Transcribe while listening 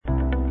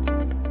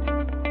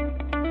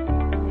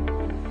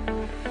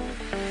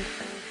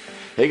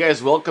Hey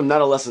guys, welcome now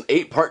to Lesson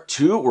 8, Part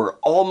 2. We're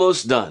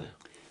almost done.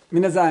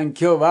 皆さん今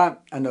日は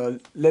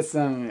レッス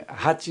ン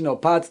8の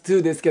パート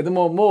2ですけど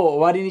も、もう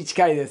終わりに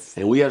近いです。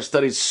And we have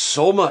studied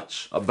so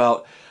much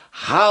about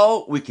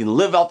how we can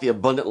live out the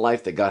abundant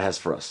life that God has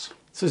for us.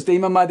 そして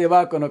今まで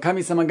はこの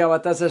神様が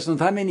私たちの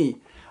ために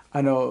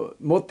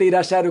持っていら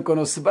っしゃるこ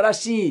の素晴ら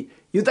しい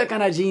豊か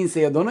な人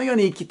生をどのよう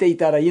に生きてい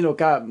たらいいの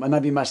か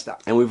学びまし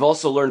た。And we've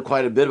also learned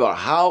quite a bit about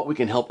how we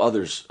can help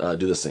others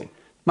do the same.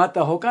 ま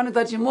た他の人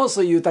たちも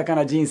そういう豊か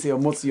な人生を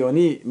持つよう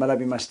に学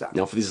びました。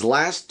Now for these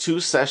last 2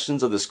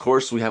 sessions of this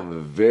course, we have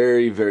a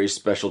very, very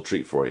special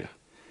treat for you.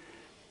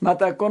 ま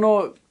たこ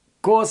の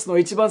コースの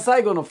一番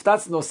最後の2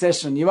つのセッ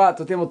ションには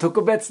とても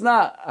特別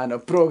な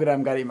プログラ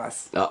ムがありま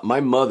す。My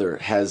mother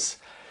has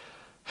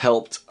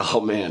helped,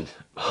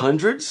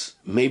 hundreds,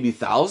 maybe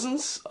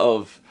thousands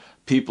of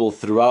people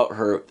throughout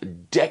her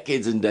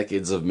decades and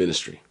decades of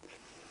ministry.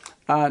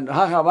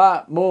 母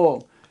は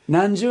もう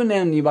何十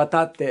年にわ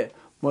たって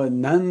もう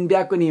何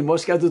百人も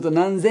しかすると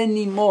何千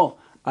人も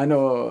カ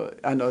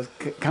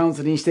ウン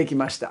セリングしてき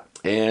ました。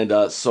And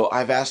so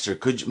I've asked her,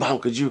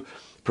 could you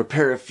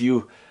prepare a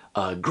few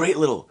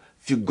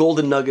few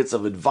golden nuggets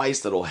of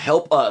advice that will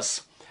help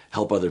us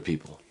help other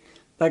people?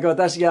 だから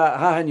私が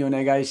母にお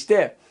願いし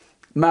て、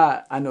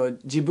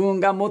自分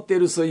が持ってい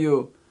るそうい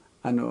う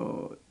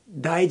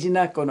大事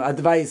なこのア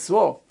ドバイス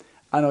を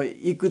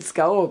いくつ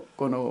かを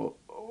教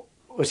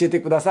え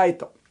てください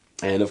と。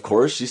And of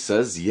course she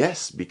says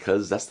yes,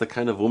 because that's the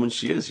kind of woman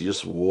she is. She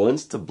just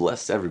wants to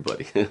bless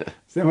everybody.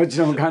 もち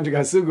ろん彼女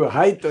がすぐ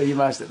はいと言い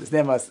ましてです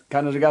ね、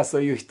彼女がそ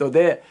ういう人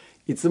で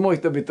いつも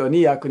人々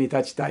に役に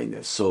立ちたいん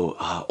です。So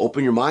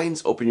open your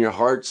minds, open your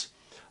hearts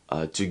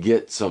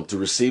to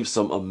receive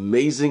some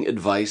amazing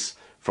advice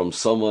from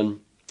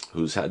someone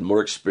who's had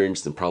more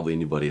experience than probably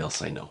anybody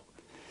else I know.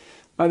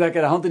 だ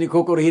から本当に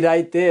心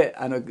開いて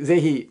ぜ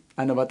ひ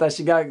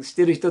私が知っ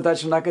ている人た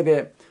ちの中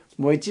で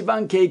もう一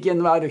番経験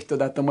のある人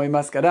だと思い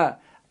ますから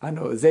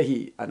ぜ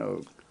ひ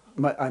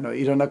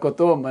いろんなこ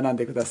とを学ん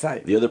でくださ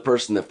い。The other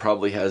person that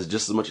probably has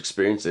just as much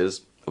experience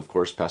is, of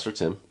course, Pastor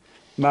Tim.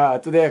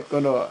 後で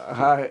この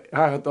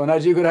母と同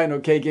じぐらい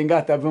の経験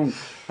が多分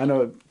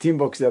ティン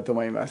牧師だと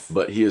思います。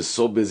But he is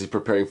so busy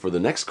preparing for the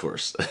next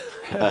course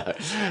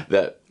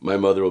that my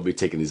mother will be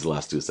taking these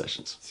last 2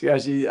 sessions. しか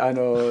しテ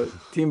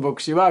ィン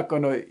牧師はこ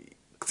の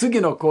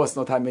次のコース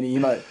のために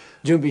今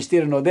準備して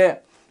いるの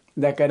で、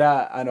だか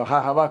ら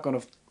母はこ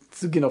の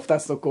次の2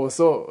つのコー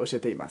スを教え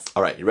ています。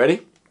All right, you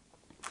ready?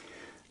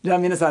 じゃあ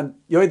皆さん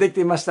用意でき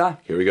ていました？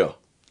 Here we go.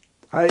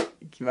 はい、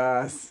いき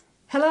ます。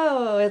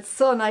Hello, it's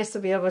so nice to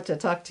be able to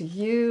talk to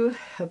you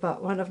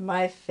about one of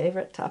my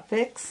favorite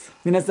topics.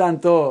 皆さん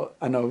と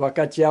分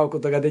かち合うこ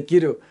とができ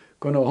る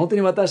この本当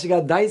に私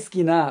が大好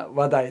きな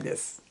話題で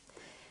す。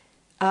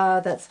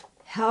That's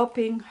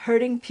helping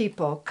hurting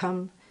people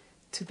come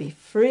to be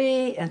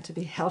free and to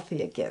be healthy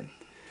again.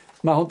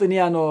 本当に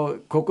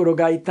心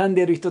が傷ん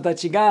でいる人た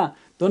ちが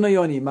どの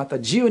ようにまた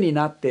自由に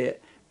なって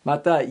ま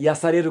た癒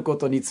されるこ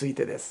とについ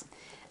てです。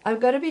I'm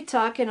going to be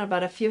talking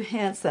about a few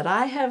hints that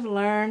I have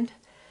learned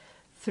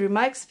through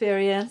my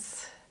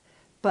experience,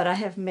 but I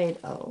have made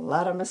a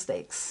lot of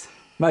mistakes.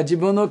 自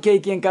分の経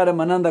験から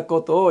学んだ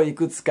ことをい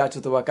くつかち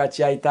ょっと分か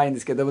ち合いたいんで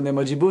すけども、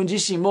自分自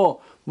身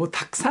もう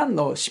たくさん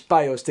の失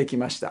敗をしてき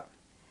ました。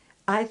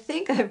I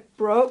think I've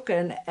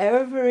broken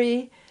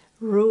every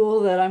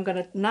rule that I'm going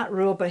to, not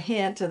rule, but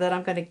hint that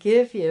I'm going to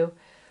give you,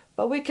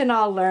 but we can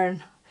all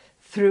learn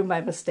through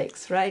my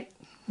mistakes, right?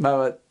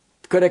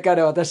 これか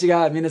ら私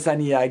が皆さん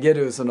にあげ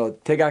るその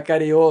手がか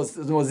りを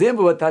もう全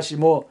部私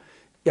も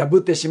破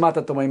ってしまっ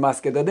たと思いま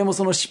すけど、でも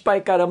その失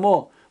敗から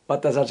も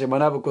私たち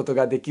学ぶこと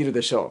ができる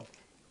でしょ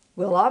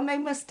う。We'll all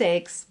make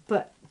mistakes,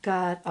 but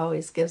God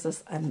always gives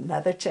us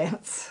another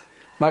chance.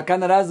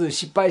 必ず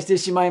失敗して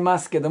しまいま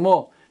すけど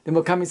も、で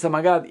も神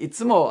様がい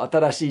つも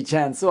新しいチ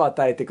ャンスを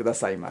与えてくだ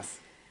さいま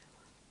す。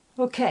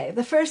Okay,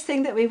 the first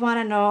thing that we want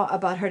to know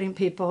about hurting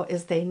people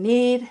is they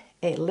need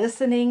a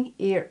listening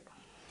ear.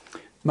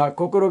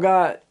 心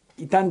が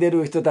傷んでい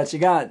る人たち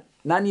が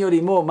何よ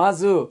りもま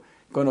ず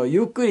この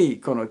ゆっくり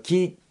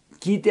聞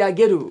いてあ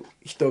げる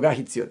人が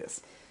必要で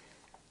す。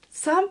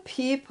Some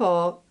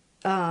people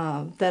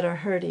that are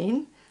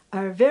hurting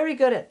are very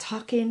good at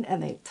talking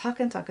and they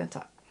talk and talk and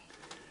talk.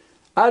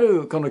 あ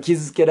るこの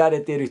傷つけら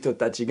れている人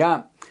たち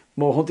が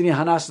もう本当に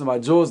話すの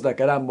は上手だ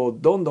からもう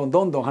どんど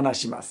ん話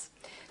します。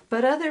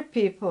But other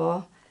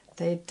people,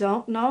 they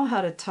don't know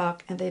how to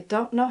talk and they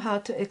don't know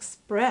how to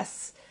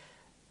express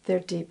their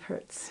deep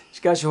hurts.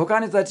 しかし他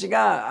の人たち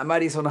があま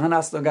りその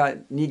話すのが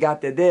苦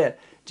手で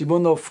自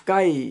分の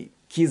深い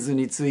傷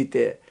につい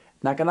て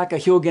なかなか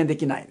表現で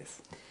きないんで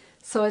す。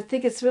So I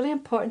think it's really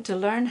important to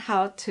learn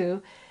how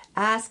to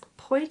ask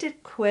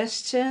pointed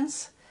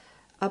questions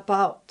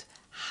about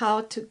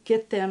how to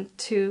get them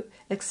to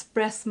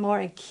express more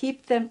and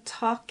keep them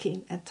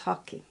talking and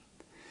talking.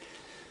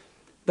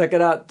 だか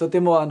らとて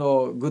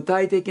も具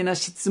体的な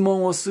質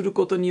問をする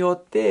ことによ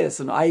って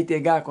その相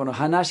手がこの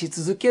話し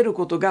続ける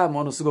ことが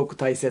ものすごく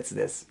大切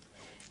です。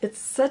It's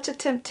such a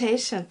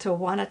temptation to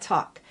want to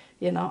talk.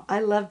 You know,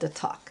 I love to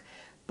talk.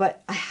 but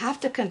I have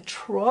to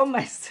control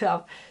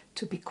myself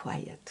to be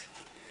quiet.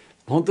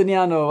 本当に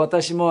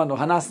私も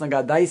話すの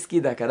が大好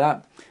きだか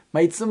ら、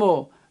いつ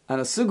も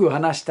すぐ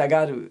話した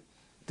がる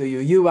とい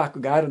う誘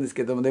惑があるんです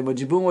けども、でも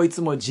自分をい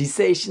つも自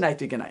制しない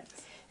といけないんで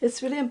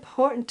す。It's really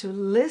important to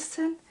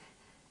listen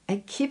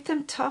and keep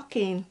them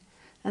talking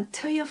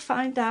until you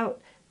find out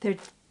their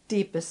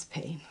deepest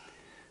pain.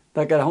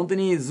 だから本当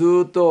に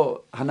ずっ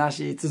と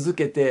話し続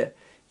けて、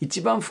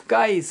一番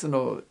深いそ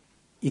の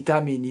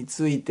痛みに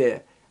つい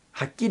て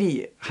はっき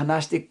り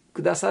話して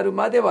くださる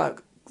までは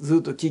ず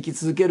っと聞き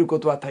続けるこ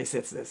とは大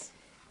切です。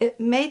It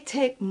may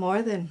take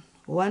more than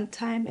one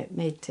time, it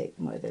may take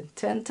more than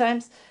 10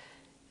 times,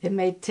 it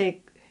may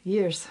take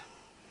years.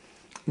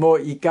 もう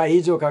1回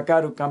以上かか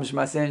るかもしれ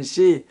ません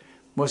し、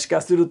もし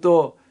かする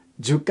と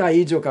10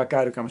回以上か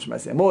かるかもしれま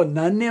せん。もう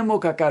何年も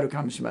かかる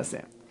かもしれませ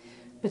ん。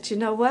But you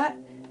know what?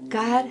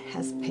 God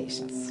has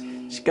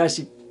patience. しか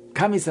し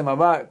神様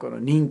はこの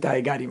忍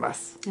耐がありま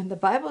す。And the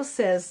Bible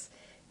says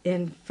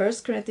in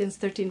 1 Corinthians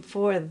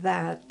 13:4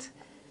 that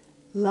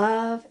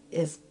love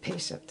is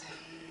patient.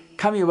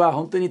 神は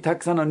本当にた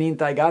くさんの忍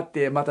耐があっ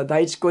て、また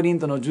第一コリン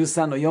トの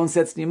13の4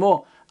節に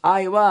も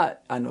愛は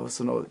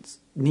その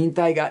忍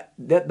耐が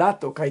だ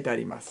と書いてあ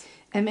ります。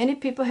And many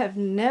people have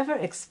never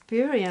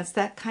experienced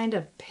that kind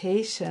of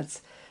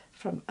patience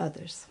from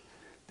others.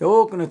 で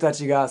多くの人た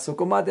ちがそ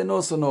こまで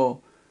のそ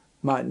の、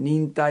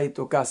忍耐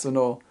とかそ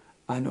の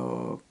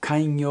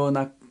寛容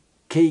な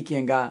経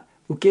験が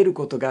受ける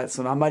ことが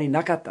あまり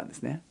なかったんで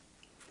すね。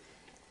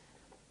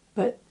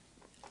But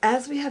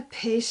as we have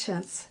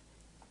patience,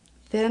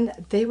 then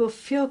they will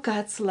feel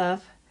God's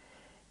love,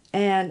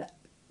 and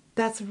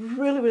that's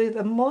really, really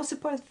the most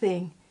important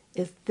thing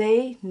is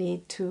they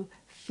need to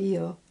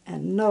feel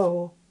and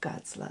know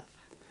God's love.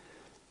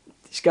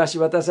 しかし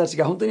私たち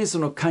が本当にそ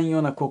の寛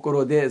容な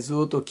心でず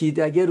っと聞い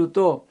てあげる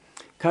と、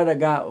彼ら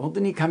が本当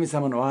に神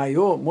様の愛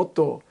をもっ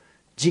と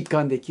実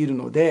感できる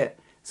ので、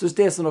そし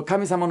てその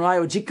神様の愛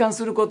を実感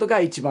することが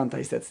一番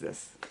大切で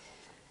す。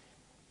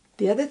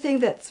The other thing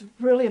that's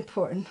really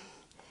important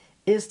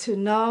is to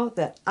know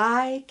that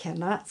I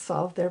cannot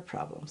solve their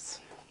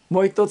problems.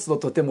 もう一つの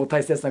とても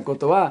大切なこ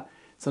とは、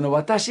その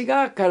私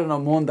が彼の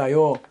問題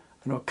を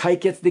解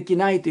決でき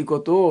ないというこ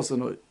とを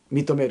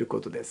認めるこ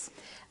とです。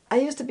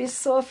I used to be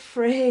so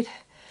afraid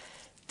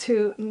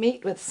to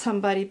meet with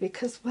somebody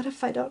because what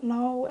if I don't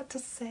know what to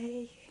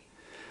say?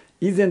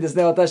 以前です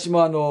ね、私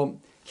も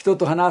人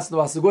と話すの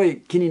はすごい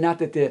気になっ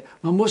てて、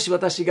もし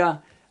私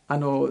が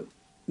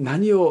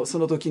何をそ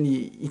の時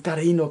に言った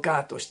らいいの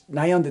かと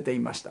悩んでてい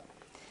ました。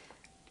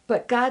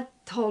But God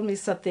told me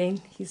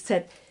something. He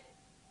said,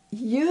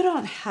 you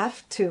don't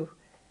have to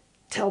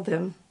tell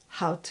them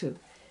how to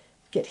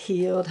get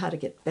healed, how to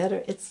get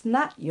better. It's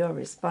not your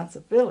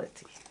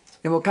responsibility.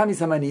 でも神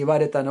様に言わ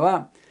れたの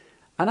は、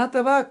あな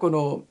たはこ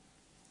の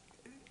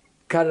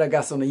彼ら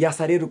が癒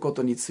されるこ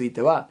とについ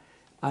ては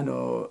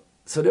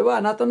それは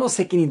あなたの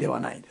責任では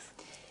ないです。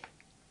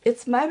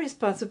It's my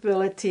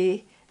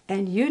responsibility,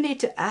 and you need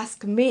to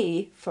ask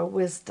me for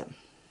wisdom.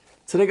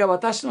 それが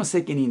私の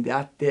責任で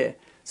あって、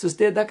そし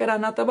てだからあ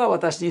なたは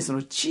私にそ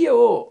の知恵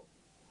を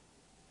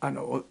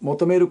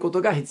求めるこ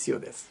とが必要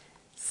です。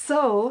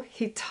So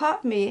he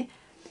taught me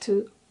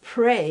to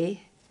pray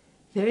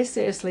very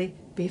seriously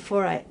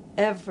before I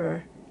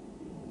ever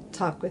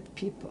talk with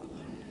people.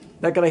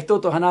 だから人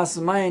と話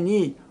す前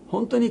に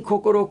本当に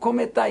心を込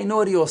めた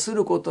祈りをす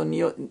ること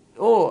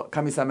を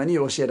神様に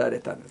教えられ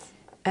たんです。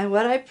And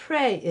what I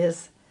pray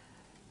is,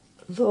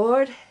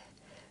 Lord,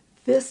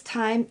 this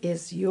time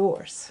is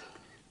yours.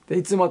 で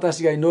いつも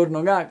私が祈る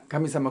のが、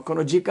神様こ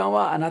の時間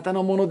はあなた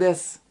のもので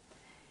す。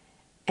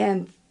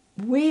And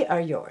we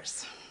are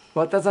yours.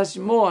 私たち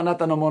もあな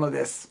たのもの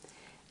です。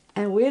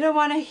And we don't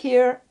want to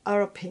hear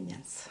our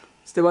opinions.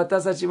 そして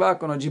私たちは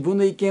この自分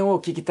の意見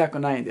を聞きたく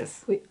ないんで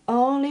す。We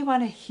only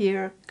want to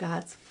hear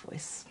God's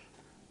voice.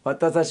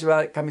 私たち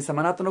は神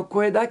様あなたの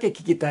声だけ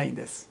聞きたいん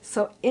です。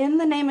So in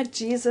the name of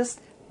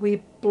Jesus,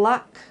 we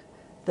block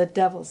the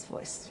devil's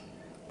voice.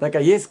 だか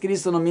らイエス・キリ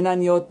ストの皆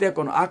によって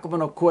この悪魔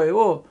の声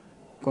を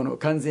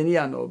完全に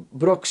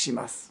ブロックし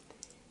ます。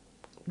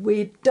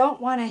We don't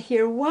want to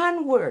hear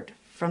one word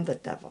from the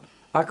devil.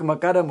 悪魔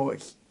からも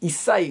一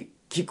切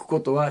聞くこ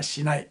とは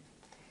しない。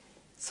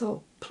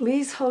So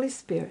please, Holy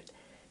Spirit,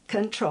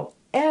 control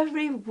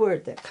every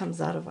word that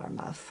comes out of our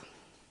mouth.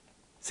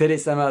 聖霊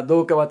様、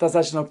どうか私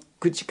たちの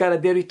口から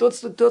出る一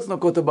つ一つの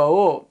言葉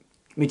を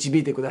導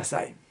いてくだ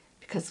さい。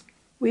Because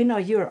we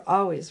know you are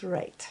always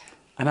right.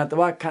 あなた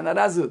は必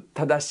ず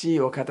正しい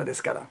お方で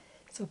すから。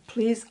So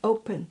please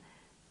open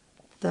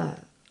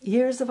the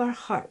ears of our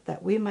heart that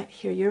we might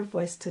hear your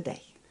voice today.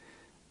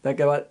 だ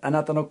からあ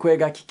なたの声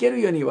が聞ける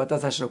ように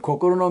私たちの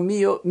心の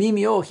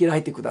耳を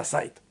開いてくだ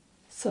さい。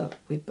So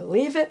we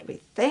believe it,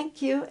 we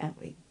thank you, and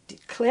we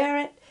declare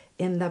it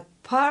in the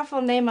powerful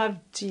name of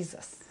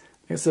Jesus.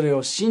 それ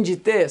を信じ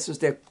て、そし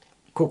て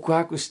告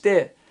白し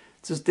て、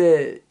そし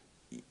て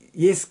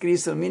イエス・キリ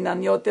ストの皆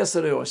によって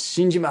それを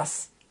信じま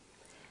す。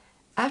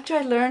After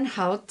I learned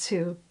how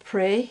to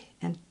pray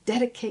and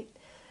dedicate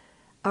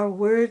our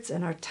words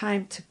and our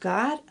time to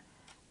God,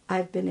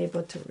 I've been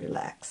able to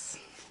relax.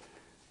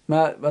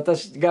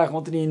 私が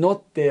本当に祈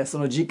ってそ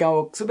の時間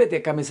を全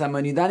て神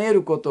様に委ね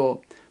ること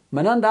を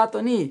学んだ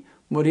後に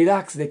もうリラ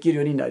ックスできる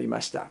ようになり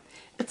ました。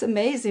It's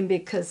amazing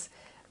because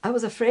I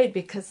was afraid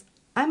because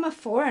I'm a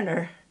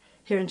foreigner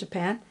here in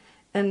Japan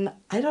and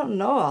I don't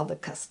know all the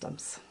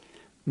customs.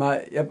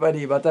 やっぱ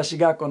り私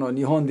がこの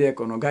日本で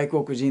この外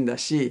国人だ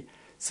し、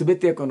全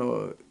てこ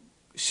の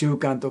習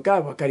慣と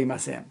か分かりま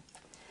せん。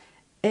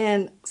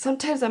And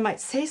sometimes I might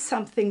say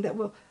something that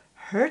will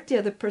hurt the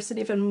other person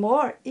even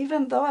more,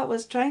 even though I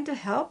was trying to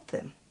help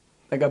them.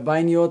 だから場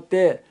合によっ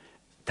て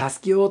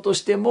助けようと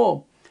して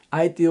も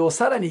相手を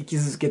さらに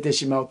傷つけて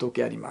しまう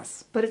時ありま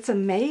す。But it's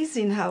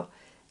amazing how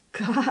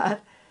God,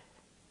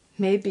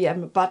 maybe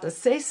I'm about to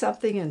say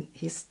something and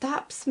He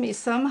stops me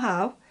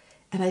somehow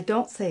and I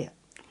don't say it.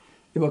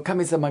 でも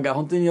神様が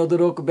本当に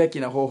驚くべき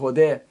な方法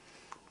で、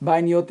場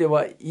合によって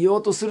は言お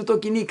うとすると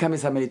きに神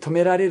様に止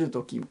められる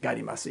時があ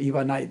ります。言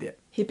わないで。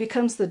He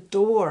becomes the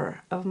door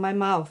of my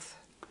mouth.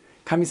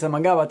 神様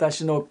が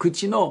私の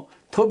口の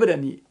扉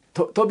に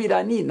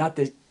なっ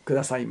てく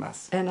ださいま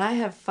す。And I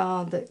have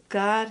found that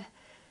God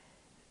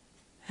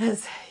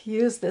has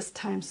used this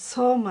time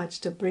so much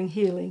to bring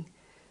healing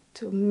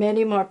to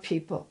many more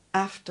people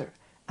after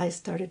I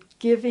started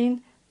giving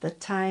the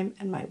time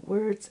and my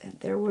words and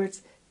their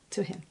words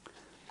to Him.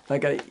 だ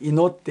から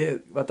祈って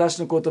私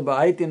の言葉、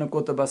相手の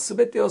言葉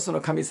全てをそ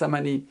の神様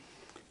に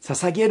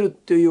捧げる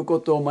というこ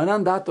とを学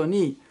んだ後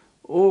に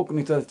多く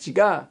の人たち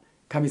が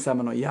神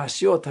様の癒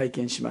しを体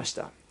験しまし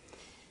た。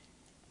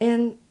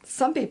And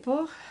some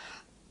people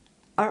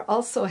are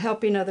also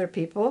helping other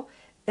people,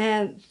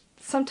 and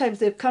sometimes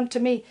they've come to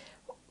me,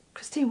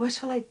 Christine, what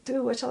shall I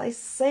do? What shall I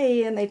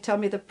say? And they tell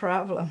me the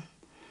problem.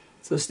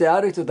 そしてあ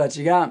る人た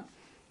ちが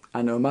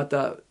ま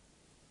た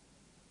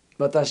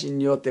私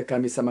によって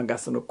神様が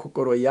その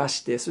心を癒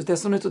して、そして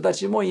その人た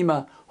ちも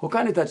今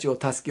他の人たちを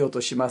助けよう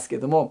としますけ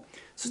ども、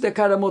そして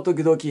彼らも時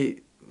々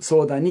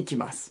相談に来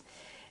ます。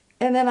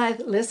And then I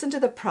listen to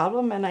the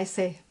problem and I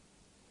say,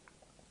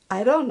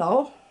 I don't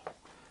know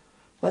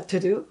what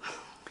to do.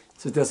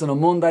 そしてその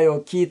問題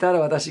を聞いたら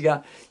私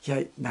が、い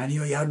や、何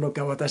をやるの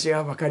か私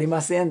は分かり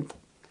ません。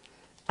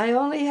I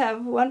only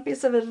have one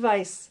piece of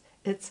advice.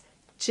 It's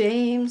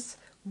James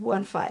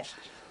 1:5.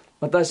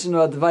 私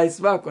のアドバイ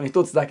スはこの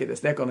一つだけで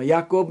すね。この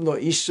ヤコブの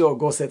一章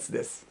5節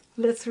です。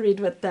Let's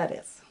read what that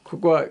is. こ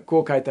こは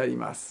こう書いてあり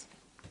ます。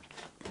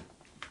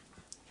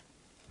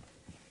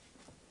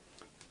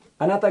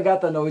あなた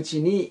方のうち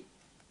に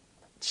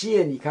知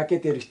恵に欠け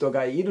ている人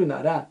がいる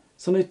なら、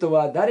その人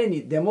は誰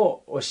にで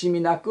も惜しみ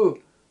なく、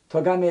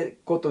咎める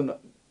こと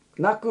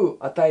なく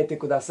与えて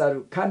くださ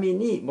る神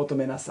に求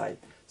めなさい。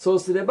そう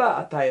すれば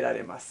与えら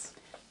れます。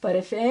But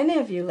if any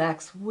of you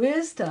lacks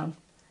wisdom,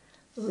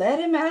 let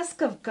him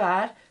ask of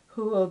God,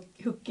 who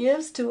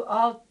gives to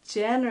all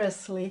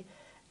generously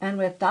and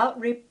without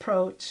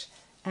reproach,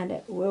 and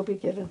it will be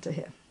given to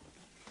him.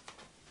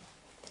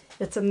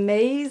 It's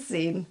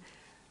amazing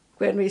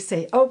when we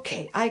say,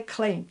 okay, I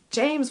claim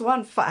James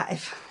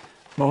 1:5.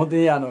 もう本当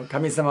に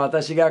神様、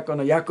私がこ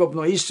のヤコブ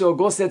の一章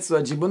5節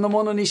は自分の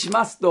ものにし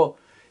ますと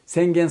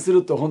宣言す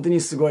ると本当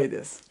にすごい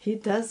です。He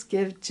does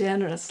give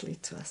generously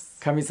to us.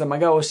 神様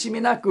が惜し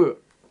みな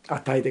く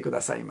与えてく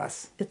ださいま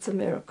す。It's a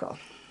miracle.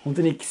 本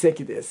当に奇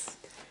跡です。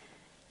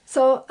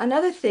So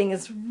another thing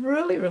is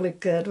really, really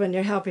good when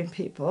you're helping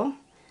people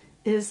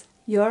is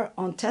your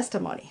own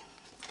testimony.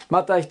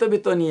 また人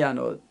々に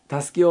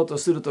助けようと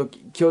するとき、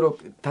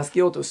助け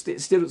ようとす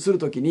る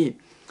ときに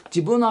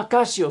自分の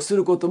証しをす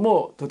ること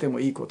もとても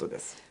いいことで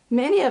す。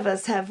Many of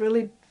us have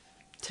really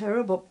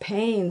terrible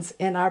pains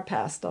in our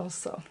past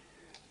also.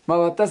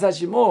 私た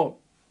ちも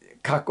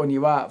過去に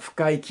は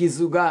深い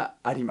傷が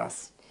ありま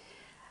す。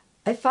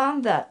I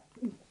found that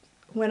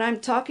when I'm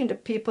talking to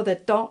people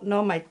that don't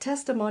know my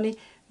testimony,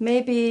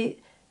 maybe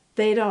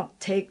they don't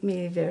take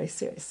me very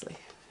seriously.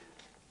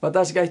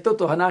 私が人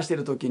と話してい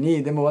るとき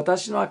に、でも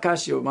私の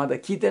証しをまだ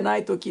聞いてな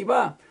いとき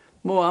は、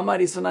もうあま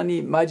りそんな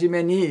に真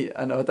面目に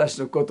私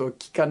のことを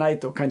聞かない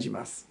と感じ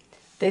ます。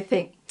They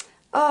think,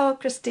 oh,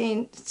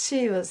 Christine,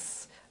 she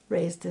was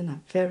raised in a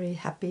very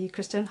happy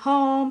Christian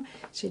home.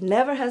 She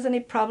never has any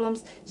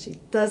problems. She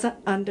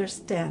doesn't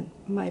understand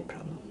my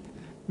problem.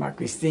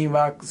 クリスティン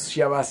は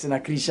幸せな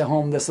クリスチャン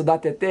ホームで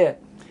育てて、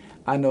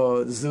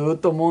ずっ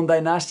と問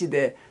題なし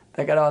で、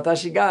だから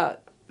私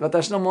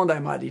の問題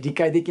もあり理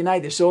解できな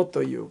いでしょう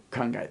という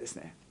考えです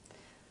ね。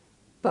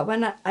But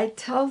when I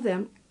tell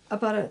them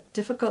about a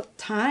difficult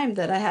time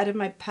that I had in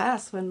my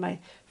past when my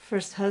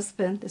first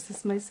husband, this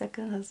is my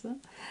second husband,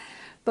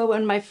 but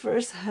when my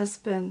first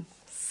husband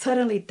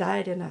suddenly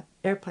died in an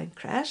airplane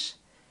crash,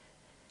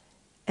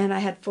 and I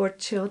had 4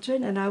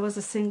 children and I was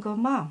a single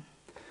mom.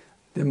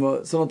 でも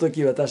その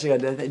時私が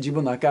自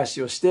分の証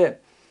しをして、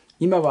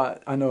今は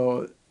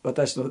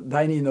私の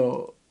第2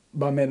の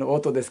場面の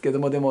夫ですけど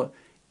も、でも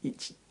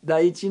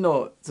第1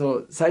の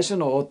最初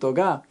の夫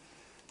が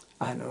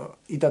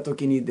いた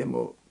時に、で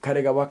も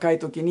彼が若い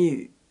時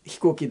に飛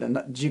行機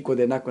事故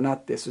で亡くな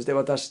って、そして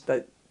私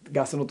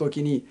がその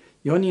時に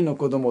4人の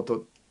子供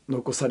と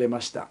残されま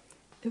した。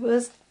It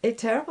was a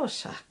terrible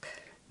shock,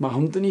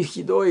 本当に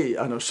ひどいシ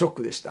ョッ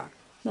クでした。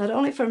 not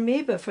only for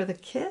me, but for the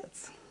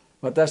kids.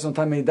 私の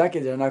ためにだ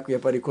けじゃなくや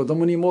っぱり子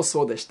供にも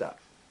そうでした。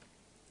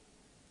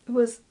 It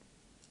was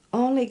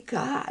only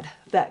God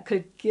that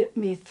could get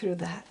me through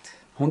that.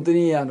 本当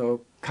に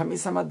神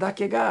様だ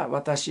けが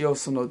私を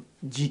その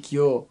時期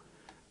を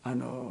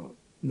乗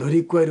り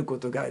越えるこ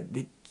とが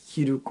で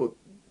きる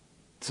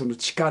その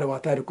力を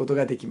与えること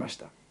ができまし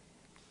た。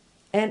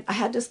 And I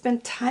had to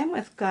spend time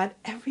with God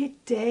every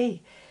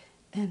day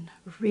and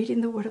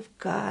reading the Word of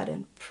God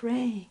and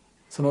praying.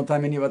 そのた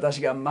めに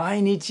私が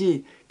毎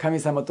日神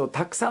様と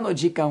たくさんの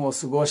時間を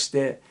過ごし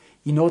て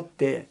祈っ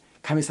て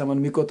神様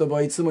の御言葉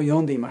をいつも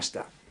読んでいまし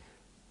た。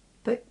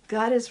 But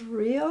God is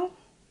real,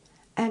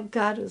 and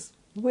God is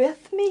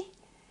with me,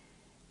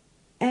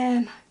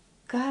 and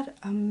God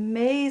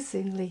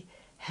amazingly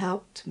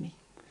helped me.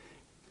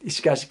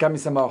 しかし神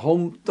様は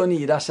本当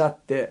にいらっしゃっ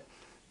て、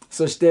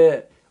そし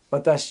て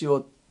私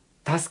を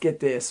助け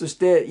て、そし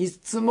てい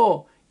つ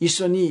も一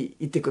緒に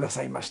いてくだ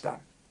さいました。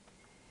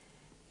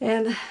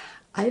 And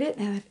I didn't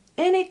have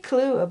any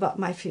clue about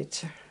my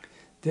future.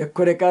 で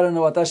これから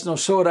の私の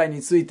将来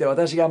について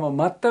私がも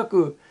う全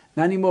く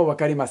何も分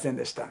かりません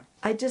でした。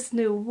 I just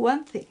knew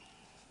one thing,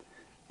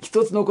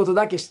 一つのこと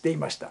だけ知ってい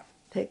ました。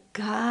 that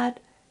God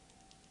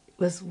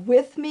was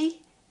with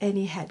me and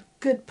He had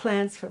good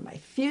plans for my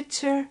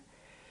future,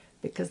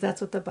 because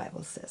that's what the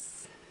Bible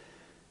says.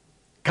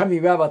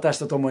 神は私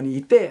と共に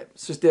いて、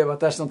そして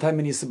私のた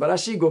めに素晴ら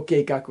しいご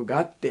計画が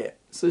あって、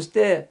そし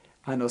て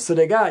そ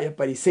れがやっ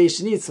ぱり聖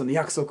書にその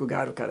約束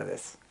があるからで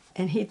す。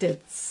 And He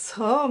did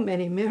so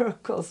many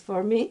miracles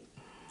for me.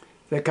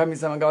 で神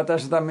様が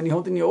私のために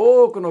本当に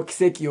多くの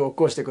奇跡を起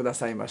こしてくだ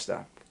さいまし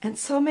た。 And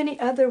so many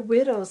other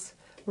widows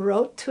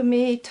wrote to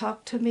me,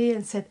 talked to me,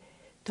 and said,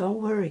 "Don't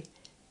worry,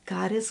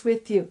 God is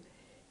with you.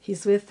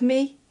 He's with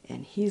me,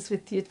 and He's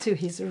with you too.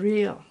 He's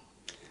real."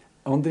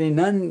 本当に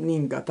何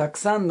人かたく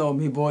さんの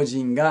未亡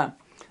人が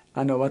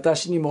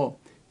私にも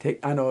連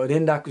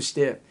絡し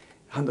て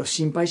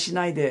心配し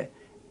ないで、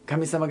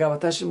神様が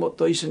私も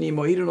と一緒に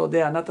もいるの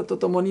であなたと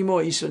共に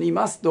も一緒にい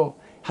ますと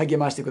励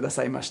ましてくだ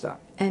さいました。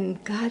 And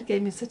God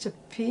gave me such a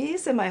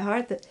peace in my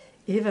heart that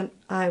even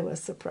I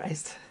was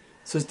surprised.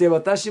 そして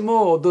私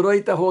も驚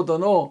いたほど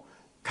の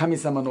神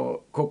様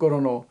の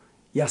心の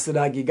安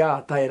らぎが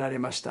与えられ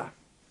ました。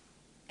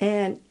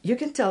 And you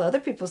can tell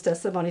other people's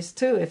testimonies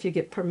too if you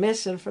get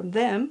permission from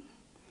them.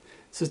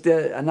 そし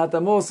てあなた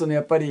も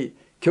やっぱり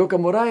許可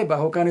もらえば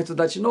他の人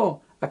たち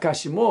の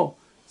証も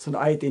その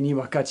相手に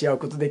分かち合う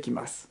ことでき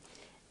ます。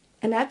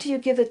 And after you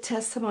give the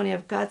testimony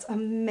of God's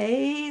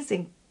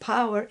amazing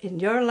power in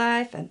your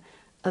life and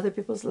other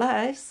people's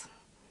lives,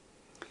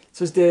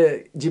 そし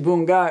て自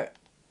分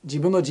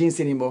の人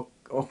生にも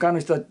他の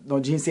人の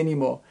人生に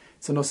も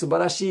その素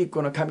晴らしい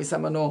この神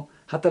様の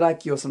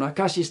働きをその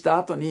証しした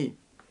後に、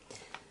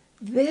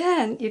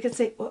 then you can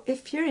say, well,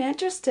 if you're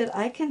interested,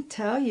 I can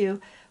tell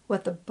you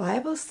what the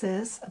Bible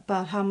says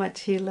about how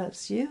much He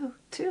loves you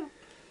too.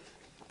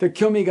 で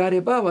興味があ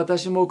れば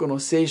私もこの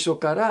聖書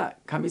から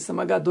神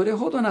様がどれ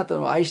ほどあなた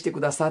を愛して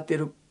くださってい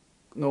る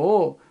の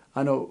を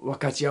分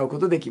かち合うこ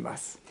とできま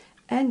す。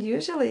 And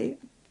usually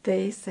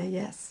they say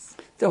yes.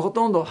 でほ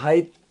とんどは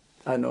い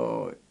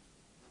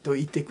と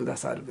言ってくだ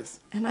さるんで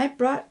す。 And I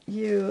brought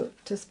you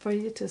just for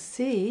you to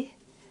see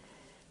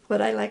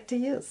what I like to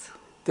use.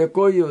 で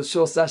こういう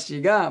小冊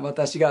子が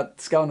私が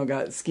使うの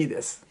が好き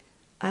です。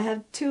 I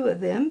have two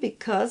of them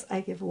because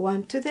I give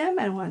one to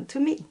them and one to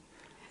me.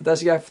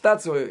 私が2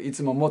つをい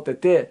つも持って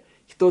て、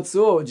1つ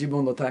を自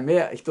分のため、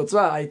1つ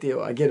は相手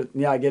をあげ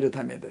る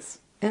ためで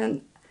す。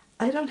 And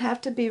I don't have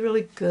to be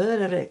really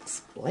good at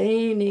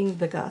explaining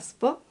the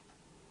gospel.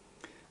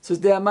 そ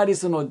してあまり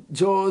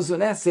上手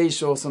ね聖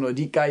書を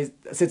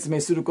説明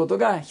すること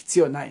が必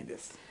要ないんで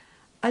す。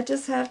 I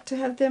just have to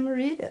have them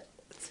read it.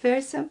 It's very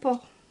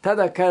simple. た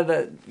だ彼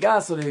ら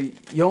がそれを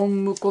読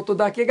むこと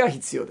だけが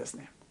必要です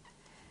ね。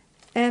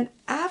 And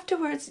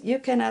afterwards you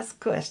can ask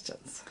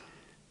questions.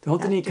 本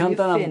当に簡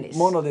単な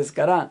ものです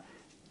から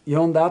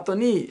読んだ後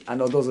に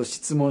どうぞ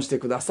質問して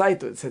ください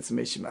と説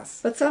明しま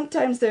す。 But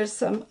sometimes there's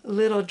some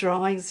little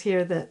drawings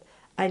here that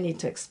I need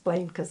to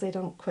explain because they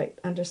don't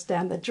quite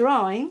understand the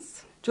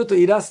drawings. ちょっと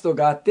イラスト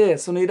があって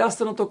そのイラス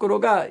トのところ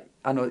が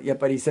やっ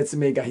ぱり説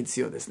明が必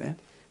要ですね。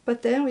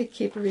 But then we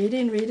keep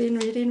reading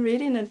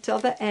until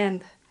the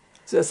end.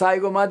 それ最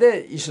後ま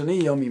で一緒に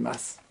読みま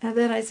す。 And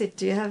then I say,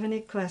 do you have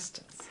any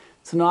questions?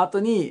 その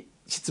後に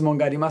質問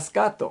があります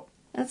かと。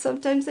 And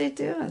sometimes they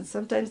do, and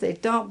sometimes they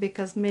don't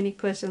because many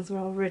questions were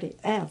already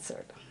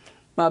answered.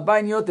 場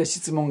合によって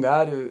質問が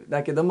ある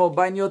だけども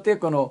場合によって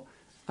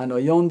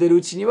読んでる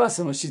うちには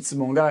その質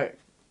問が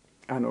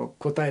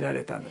答えら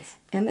れたんです。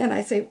 And then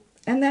I say,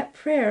 and that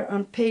prayer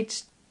on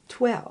page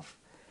 12,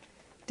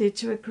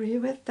 did you agree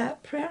with that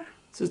prayer?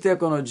 そして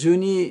この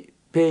12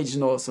ページ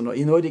のその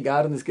祈りが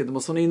あるんですけど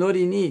もその祈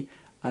りに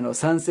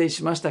賛成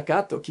しました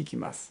かと聞き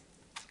ます。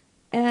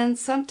 And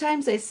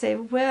sometimes they say,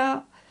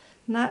 well,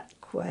 not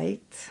quite.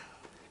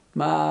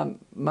 ま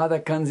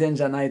だ完全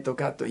じゃないと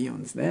かと言う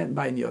んですね、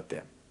場合によっ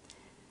て。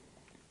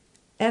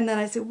And then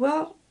I said,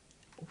 well,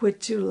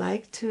 would you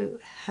like to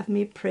have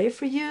me pray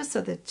for you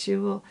so that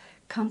you will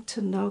come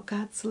to know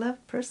God's love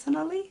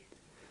personally?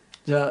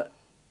 じゃあ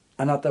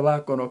あなた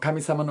はこの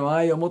神様の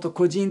愛をもっと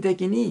個人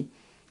的に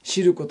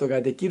知ること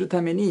ができる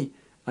ために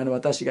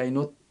私が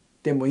祈っ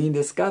てもいいん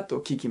ですかと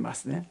聞きま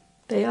すね。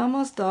They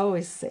almost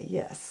always say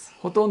yes.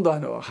 ほとんど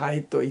は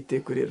いと言って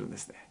くれるんで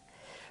すね。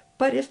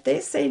But if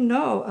they say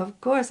no, of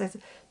course, I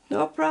said,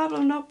 no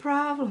problem, no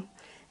problem.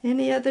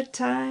 Any other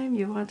time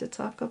you want to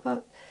talk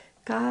about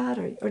God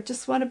or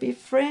just want to be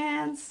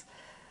friends,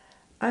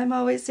 I'm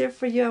always here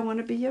for you. I want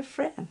to be your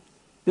friend.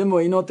 で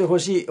も祈ってほ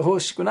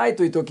しくない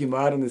という時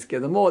もあるんですけ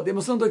ども、で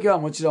もその時は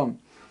もちろん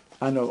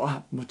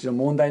もちろん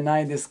問題な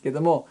いですけ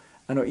ども、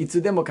い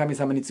つでも神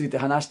様について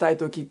話したい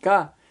時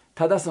か、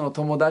ただその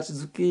友達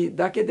好き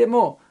だけで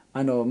も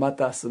ま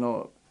た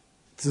続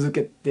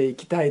けてい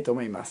きたいと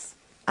思います。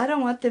I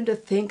don't want them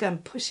to think I'm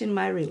pushing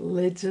my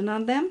religion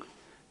on them.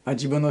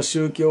 自分の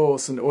宗教を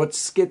落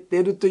ち着けて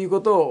いるという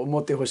ことを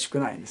思ってほしく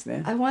ないんです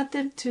ね。I want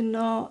them to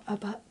know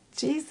about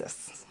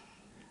Jesus.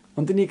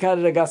 本当に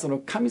彼らが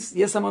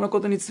イエス様のこ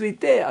とについ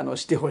て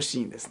してほ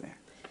しいんですね。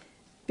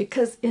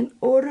Because in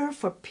order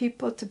for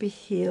people to be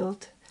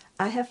healed,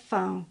 I have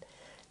found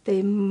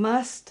they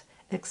must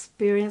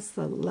experience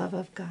the love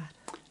of God.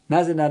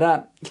 なぜな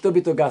ら人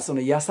々が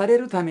癒され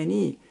るため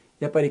に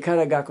やっぱり彼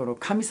らがこの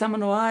神様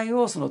の愛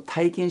を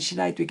体験し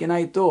ないといけな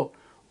いと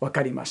分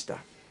かりました。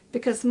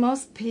Because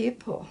most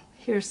people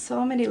hear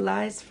so many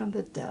lies from the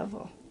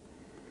devil.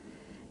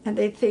 And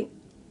they think,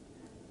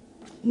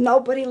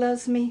 nobody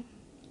loves me.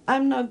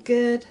 I'm no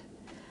good.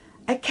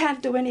 I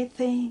can't do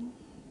anything.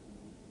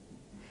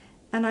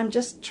 And I'm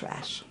just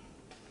trash.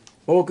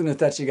 多くの人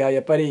たちがや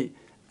っぱり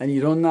い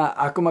ろん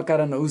な悪魔か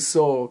らの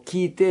嘘を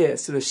聞いて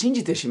それを信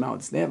じてしまうん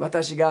ですね。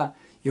私が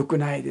良く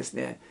ないです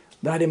ね。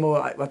誰も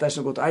私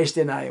のことを愛し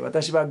てない。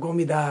私はゴ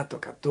ミだと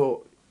か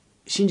と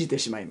信じて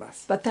しまいま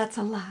す。But that's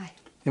a lie.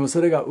 でも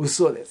それが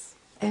嘘です。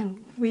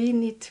And we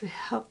need to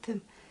help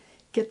them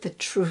get the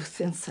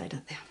truth inside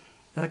of them.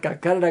 だから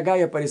彼らが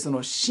やっぱり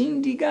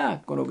真理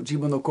がこの自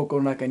分の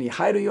心の中に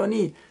入るよう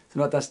に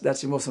私た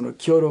ちも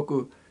協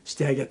力し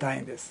てあげた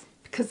いんです。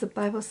Because the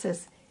Bible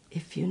says,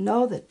 if you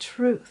know the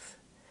truth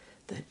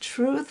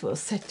will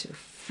set you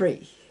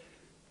free.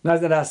 な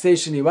ぜなら聖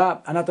書に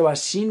はあなたは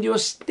真理を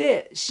知っ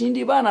て真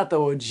理はあなた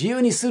を自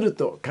由にする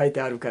と書い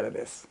てあるから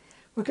です。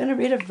We're going to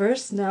read a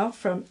verse now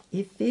from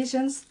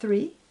Ephesians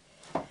 3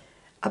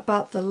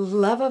 about the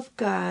love of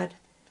God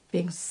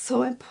being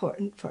so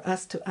important for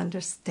us to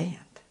understand.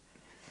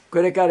 こ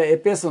れからエ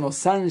ペソの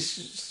3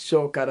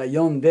章から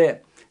読ん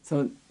で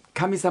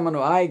神様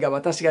の愛が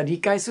私が理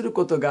解する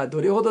ことがど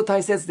れほど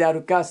大切であ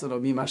るか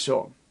見まし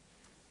ょ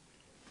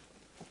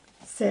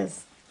It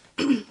says,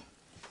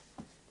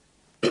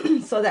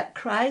 so that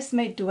Christ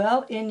may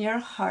dwell in your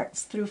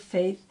hearts through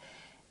faith,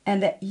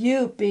 and that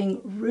you, being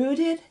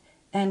rooted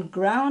and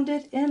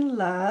grounded in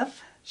love,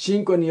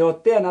 信仰によ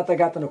ってあなた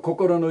方の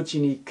心の内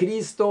にキ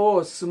リスト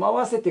を住ま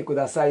わせてく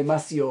ださいま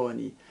すよう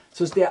に、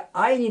そして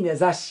愛に根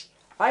ざし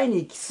愛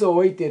に基礎を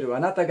置いているあ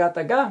なた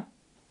方が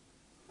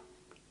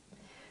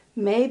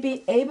may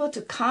be able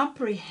to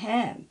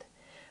comprehend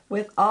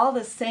with all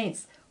the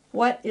saints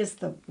what is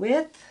the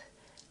width,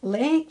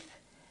 length,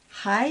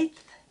 height,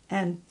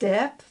 and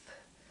depth.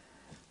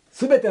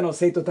 すべての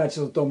生徒たち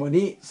と共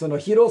にその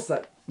広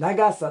さ、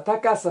長さ、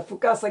高さ、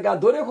深さが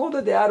どれほ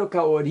どである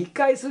かを理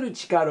解する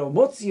力を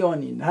持つよう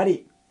にな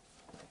り、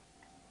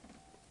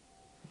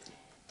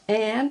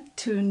and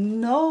to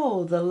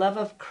know the love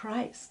of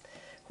Christ,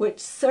 which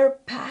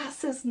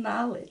surpasses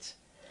knowledge,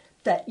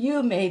 that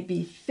you may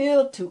be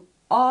filled to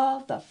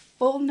all the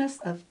fullness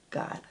of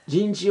God.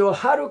 人知を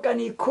はるか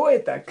に超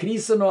えたキリ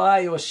ストの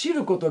愛を知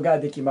ることが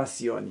できま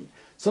すように、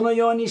その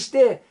ようにし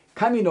て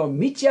神の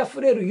満ち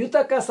溢れる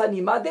豊かさ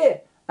にま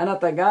であな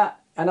た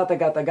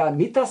方が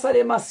満たさ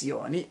れます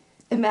ように。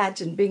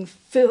 Imagine being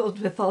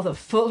filled with all the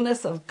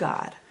fullness of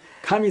God.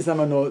 神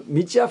様の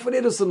満ち溢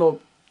れるその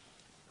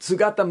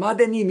姿ま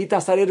でに満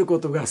たされるこ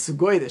とがす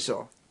ごいでし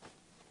ょ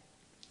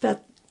う。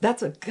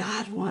That's what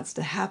God wants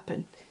to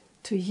happen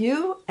to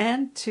you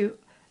and to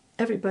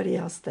everybody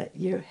else that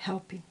you're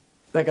helping.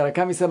 だから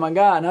神様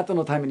があなた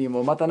のために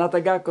もまたあな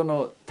たがこ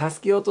の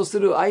助けようとす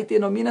る相手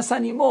の皆さ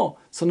んにも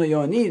その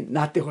ように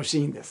なってほし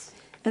いんです。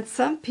 And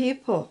some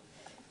people,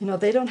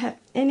 they don't have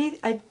any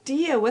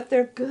idea what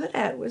they're good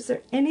at. Was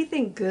there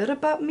anything good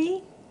about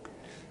me?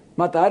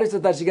 またある人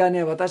たちが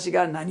ね、私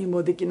が何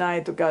もできな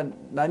いとか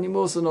何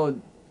も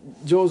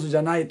上手じ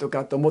ゃないと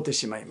かと思って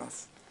しまいま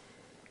す。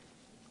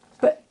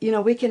 But,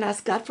 we can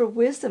ask God for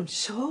wisdom.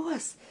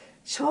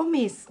 Show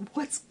me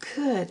what's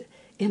good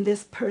in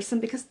this person,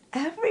 because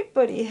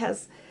everybody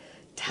has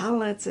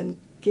talents and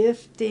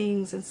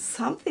giftings and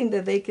something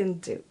that they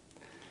can do.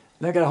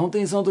 だから本当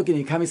にその時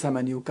に神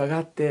様に伺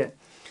って、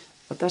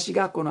私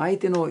がこの相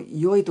手の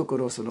良いとこ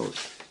ろ、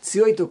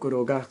強いとこ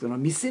ろが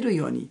見せる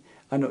ように、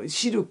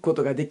知るこ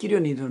とができるよ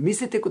うに見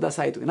せてくだ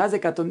さいとか。なぜ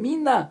かとみ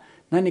んな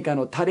何か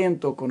のタレン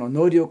ト、この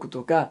能力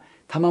とか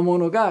賜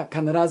物が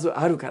必ず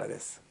あるからで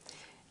す。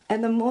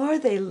And the more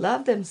they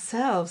love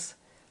themselves,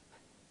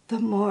 the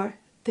more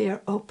they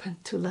are open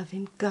to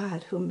loving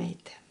God who made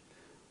them.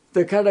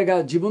 で、彼ら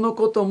が自分の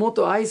ことをもっ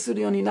と愛す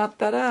るようになっ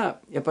たら、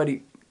やっぱ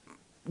り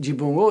自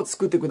分を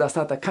作ってくだ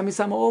さった神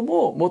様を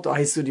もっと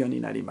愛するよう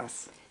になりま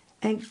す。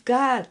And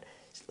God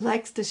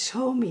likes to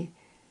show me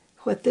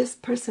what this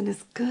person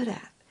is good at,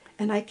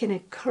 and I can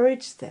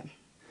encourage them.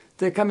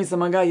 で、神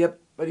様がやっ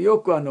ぱりよ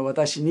く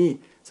私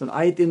にその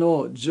相手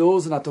の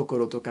上手なとこ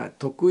ろとか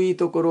得意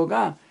ところ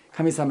が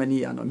神様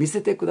に見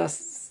せて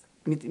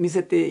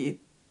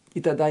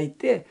いただい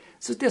て、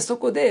そしてそ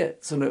こで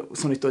その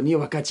人に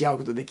分かち合う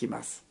ことができ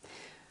ます。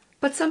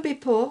But some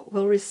people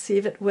will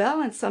receive it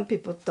well, and some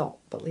people don't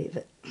believe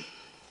it.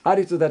 あ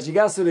る人たち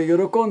がそれ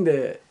を喜ん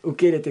で受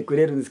け入れてく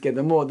れるんですけ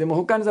ども、でも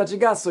他の人たち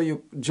がそうい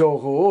う情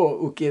報を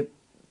受け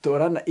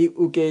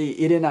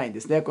入れないんで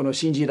すね。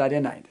信じら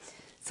れないんです。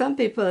Some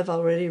people have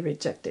already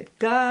rejected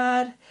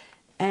God,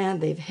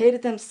 and they've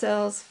hated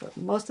themselves for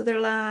most of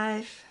their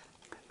life.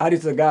 ある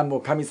人がも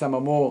う神様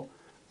も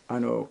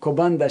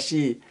拒んだ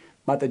し、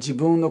また自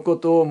分のこ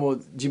とをも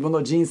う自分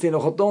の人生の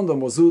ほとんど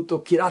もずっ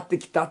と嫌って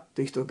きた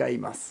という人がい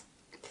ます。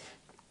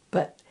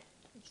But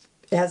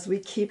as we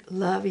keep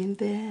loving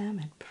them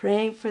and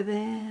praying for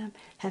them,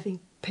 having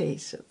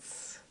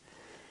patience,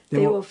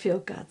 they will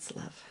feel God's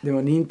love. で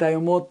も忍耐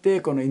を持っ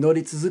てこの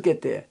祈り続け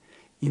て、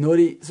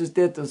そし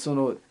てそ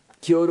の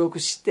協力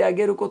してあ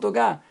げること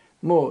が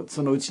もう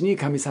そのうちに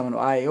神様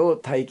の愛を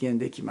体験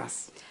できま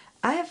す。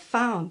I have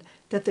found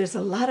that there's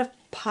a lot of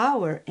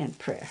power in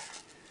prayer.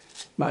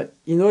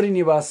 祈り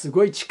にはす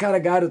ごい力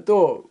がある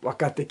と分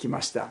かってき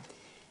ました。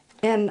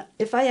And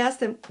if I ask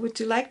them,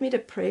 would you like me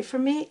to pray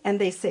for me? And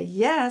they say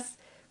yes,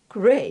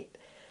 great.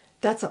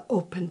 That's an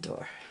open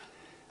door.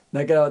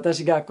 だから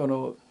私が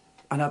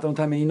あなたの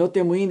ために祈っ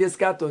てもいいんです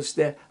かとし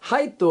て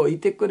はいと言っ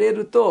てくれ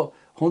ると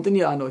本当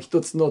に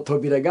一つの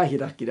扉が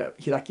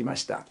開きま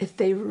した。If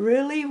they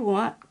really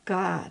want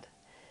God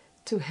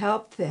to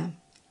help them,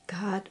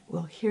 God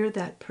will hear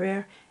that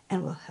prayer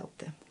and will help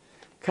them.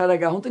 彼ら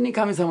が本当に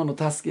神様の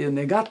助けを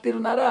願ってい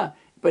るならやっ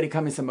ぱり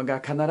神様が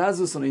必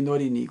ずその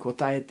祈りに応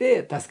え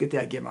て助けて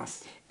あげま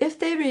す。If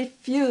they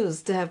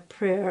refuse to have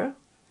prayer,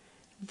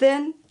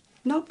 then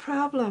no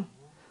problem.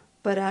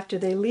 But after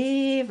they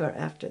leave or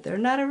after they're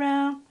not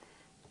around,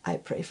 I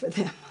pray for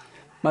them.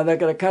 だ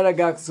から彼ら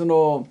がそ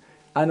の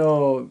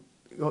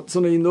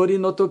祈り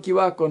の時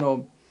は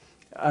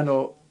あ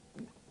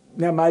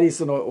まり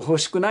欲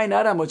しくない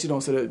ならもちろ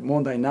んそれ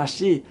問題な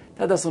し、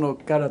ただ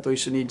彼らと一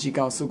緒に時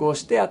間を過ご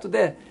して後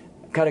で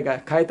彼が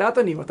帰った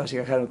後に私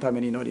が彼のた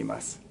めに祈り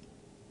ます。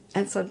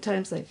And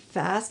sometimes I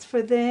fast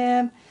for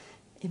them.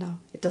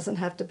 It doesn't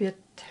have to be a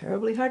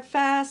terribly hard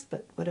fast,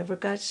 but whatever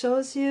God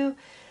shows you,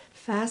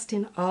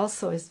 fasting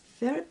also is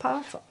very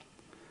powerful.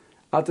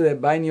 後で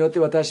場合によって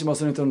私も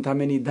その人のた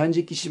めに断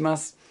食しま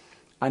す。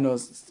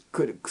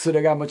そ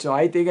れがもちろん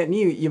相手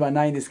に言わ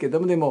ないんですけど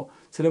も、でも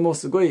それも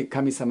すごい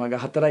神様が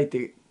働い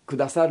てく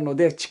ださるの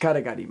で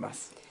力がありま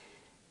す。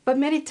But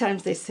many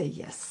times they say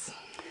yes.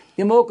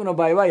 でも多くの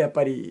場合はやっ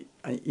ぱり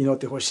祈っ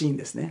てほしいん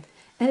ですね。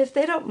And if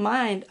they don't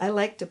mind, I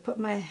like to put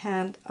my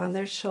hand on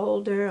their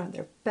shoulder, on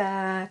their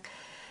back,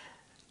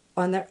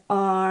 on their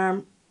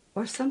arm,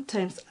 or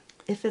sometimes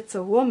if it's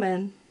a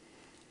woman,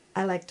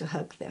 I like to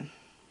hug them.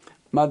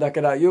 だ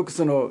からよく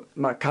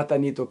肩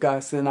にと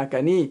か背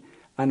中に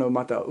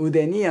また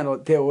腕に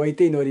手を置い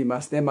て祈り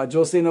ますね。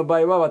女性の場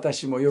合は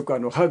私もよく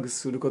ハグ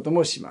すること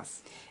もしま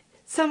す。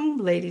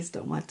Some ladies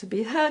don't want to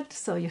be hugged,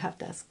 so you have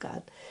to ask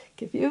God,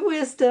 give you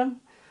wisdom,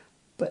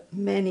 but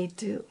many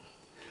do.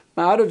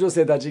 ある女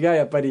性たちが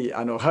やっぱり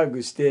ハ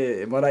グし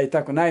てもらい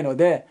たくないの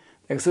で、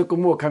そこ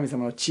も神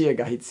様の知恵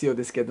が必要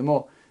ですけど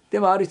も、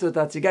でもある人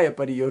たちがやっ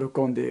ぱり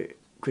喜んで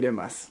くれ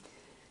ます。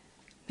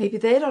Maybe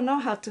they don't know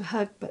how to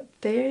hug, but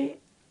they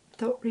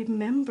don't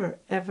remember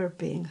ever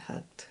being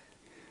hugged.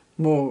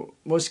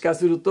 もしか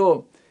する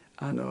と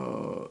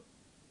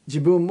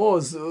自分も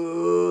ず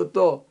っ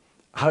と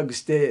ハグ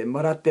して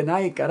もらって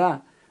ないか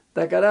ら、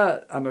だか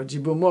ら自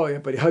分もや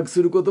っぱりハグ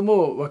すること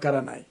もわか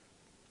らない。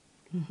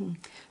Mm-hmm.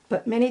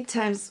 But many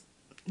times,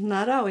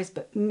 not always,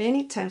 but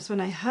many times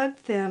when I hug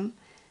them,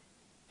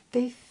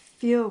 they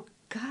feel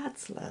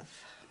God's love.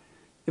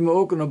 でも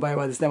多くの場合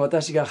はですね、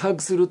私がハ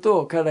グする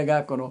と彼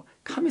らが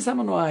神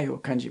様の愛を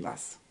感じま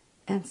す。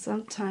And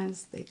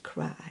sometimes they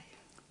cry.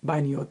 場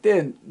合によっ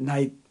て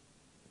泣い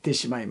て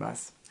しまいま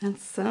す。And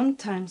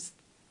sometimes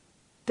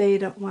they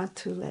don't want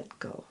to let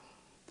go.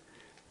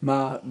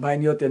 場合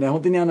によってね、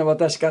本当に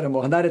私から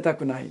も離れた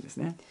くないんです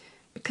ね。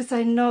Because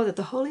I know that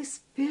the Holy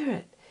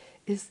Spirit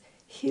is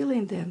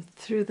healing them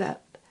through that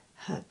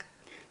hug.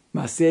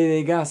 聖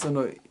霊がそ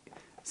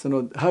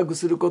のハグ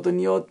すること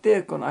によっ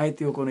てこの相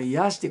手を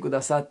癒してく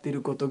ださってい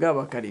ることが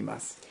分かりま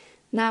す。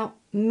Now,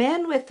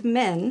 men with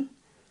men,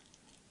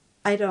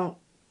 I don't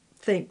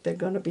think they're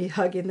going to be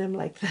hugging them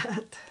like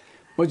that.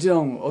 もち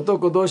ろん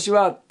男同士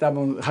は多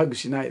分ハグ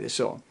しないで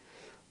しょ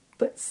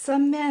う。But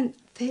some men,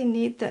 they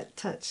need that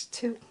touch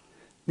too.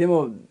 で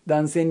も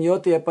男性によ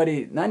ってやっぱ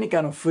り何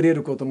かの触れ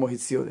ることも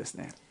必要です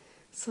ね。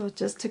So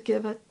just to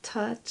give a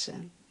touch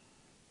and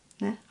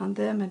on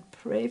them and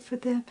pray for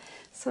them.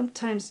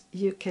 Sometimes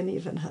you can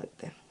even hug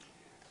them.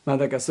 だ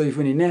からそういうふ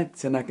うにね、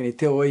背中に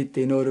手を置い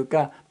て祈る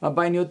か、場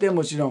合によっては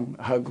もちろん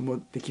ハグ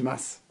もできま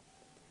す。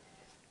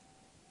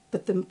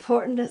But the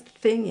important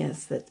thing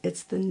is that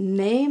it's the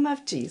name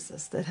of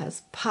Jesus that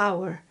has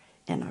power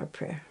in our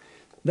prayer.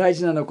 大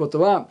事なこ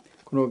とは、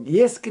このイ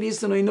エス・キリ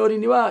ストの祈り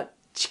には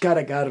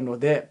力があるの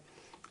で、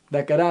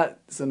だから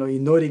その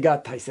祈りが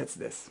大切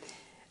です。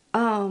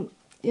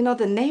You know,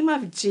 the name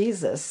of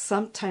Jesus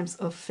sometimes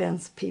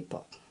offends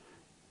people.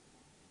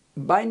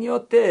 場合によ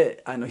っ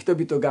て人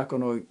々がこ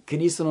のキ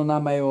リストの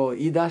名前を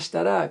言い出し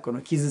たらこ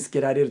の傷つ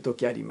けられる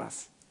時ありま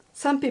す。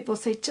Some people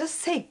say, just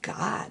say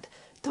God.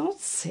 Don't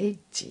say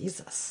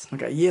Jesus. なん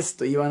かイエス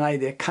と言わない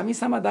で神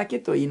様だけ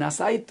と言いな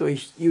さいとい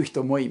う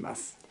人もいま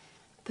す。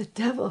The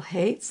devil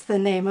hates the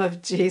name of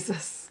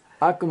Jesus.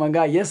 悪魔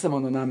がイエス様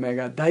の名前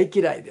が大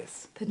嫌いで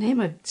す。The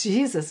name of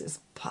Jesus is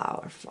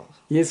powerful.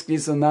 イエス・キリ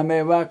ストの名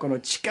前はこの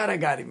力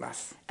がありま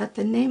す。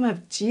At the name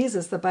of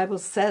Jesus, the Bible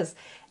says,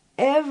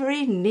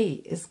 every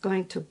knee is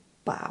going to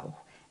bow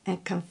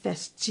and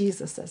confess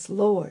Jesus as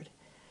Lord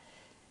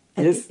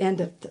at Yes. the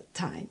end of the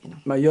time. You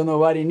know. 世の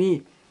終わり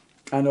に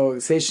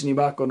聖書に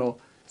はこの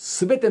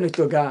全ての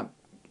人が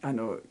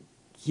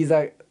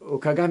膝を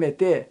かがめ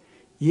て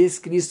イエ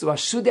ス・キリストは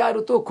主であ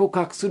ると告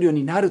白するよう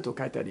になると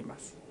書いてありま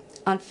す。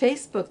On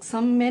Facebook,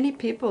 many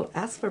people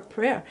ask for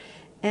prayer,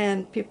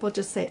 and people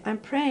just say, I'm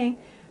praying,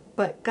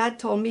 but God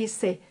told me,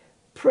 say,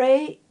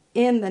 pray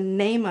in the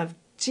name of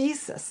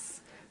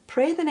Jesus.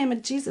 Pray in the name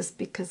of Jesus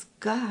because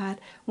God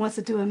wants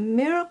to do a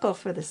miracle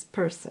for this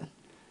person.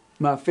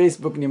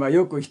 Facebook には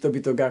よく人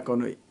々がこ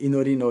の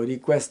祈りのリ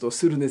クエストを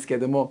するんですけ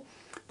ども、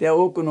で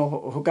多くの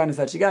他の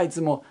人たちがい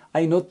つも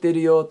祈って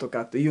るよと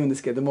かと言うんで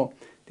すけども、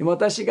でも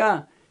私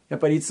がやっ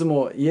ぱりいつ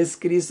もイエス・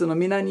キリストの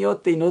皆によ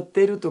って祈っ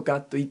ていると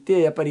かと言っ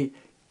て、やっぱり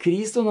キ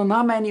リストの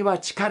名前には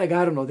力が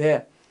あるの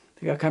で、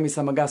神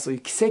様がそういう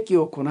奇跡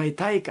を行い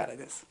たいから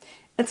です。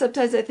And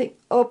sometimes I think,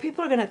 oh,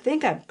 people are going to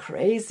think I'm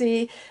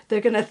crazy.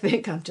 They're going to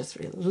think I'm just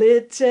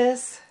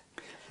religious.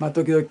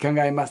 時々考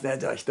えますね。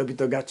じゃあ人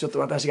々が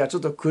私がちょ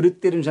っと狂っ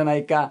てるんじゃな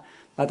いか、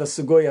また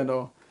すごい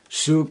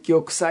宗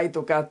教臭い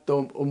とか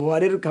と思わ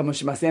れるかも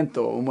しれません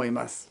と思い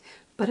ます。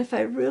But if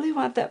I really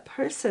want that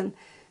person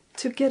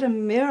to get a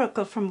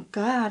miracle from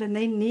God and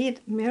they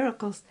need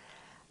miracles,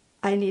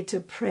 I need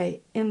to pray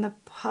in the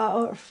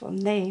powerful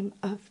name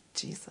of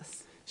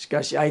Jesus. し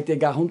かし相手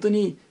が本当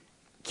に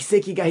奇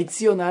跡が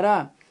必要な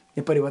ら、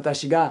やっぱり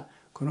私が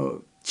この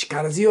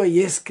力強いイ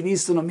エス・キリ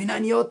ストの皆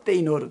によって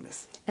祈るんで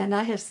す。And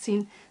I have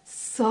seen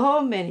so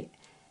many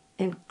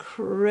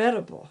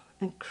incredible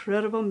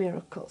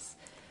miracles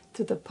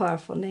through the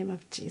powerful name of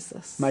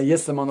Jesus. イエ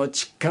ス様の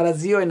力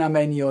強い名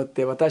前によっ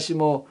て私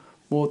も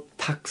もう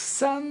たく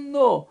さん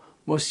の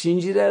もう信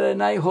じられ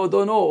ないほ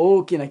どの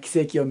大きな奇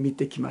跡を見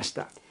てきまし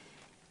た。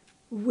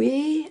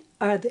We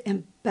are the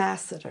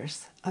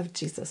ambassadors of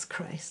Jesus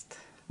Christ.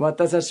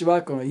 私たち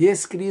はこのイエ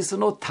ス・キリスト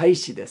の大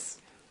使で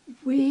す。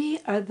We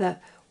are the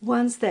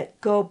ones that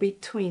go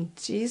between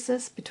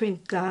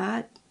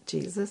God,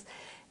 Jesus,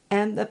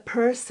 and the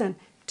person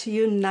to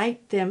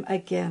unite them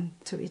again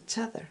to each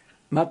other.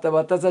 また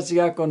私たち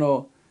がこ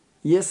の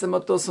イエス様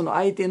とその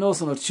相手の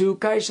その仲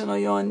介者の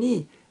よう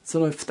にそ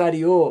の二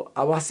人を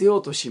合わせよ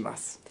うとしま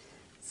す。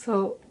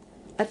So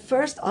at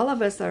first all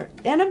of us are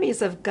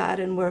enemies of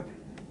God and we're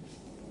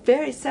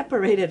very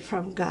separated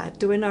from God,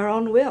 doing our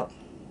own will.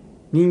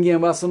 人間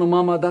はその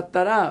ままだっ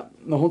たら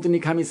本当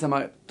に神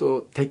様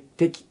と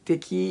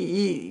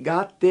敵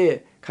があっ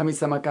て神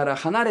様から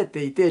離れ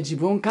ていて自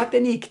分勝手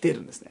に生きてい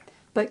るんですね。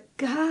But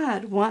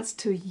God wants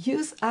to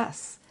use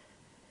us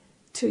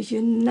to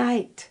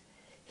unite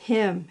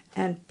Him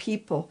and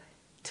people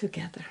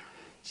together.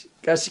 し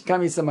かし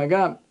神様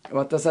が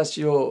私た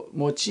ちを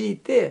用い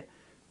て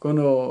こ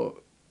の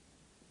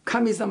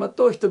神様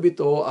と人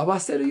々を合わ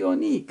せるよう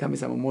に神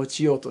様を用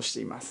いようとして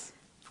います。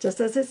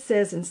Just as it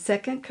says in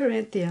 2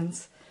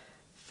 Corinthians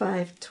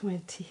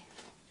 5:20.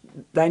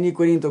 第2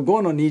コリント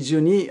5の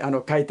20に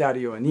書いてあ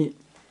るように、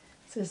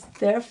 It says,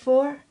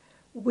 Therefore,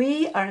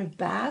 we are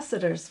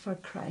ambassadors for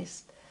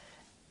Christ,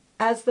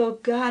 as though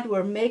God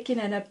were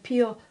making an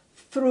appeal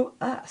through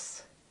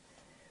us.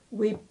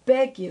 We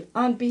beg you,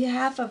 on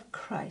behalf of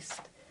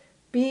Christ,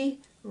 be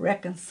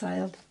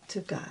reconciled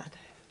to God.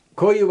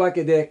 こういうわ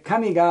けで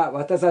神が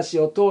私たち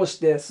を通し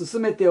て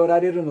進めておら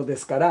れるので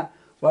すから、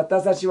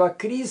私たちは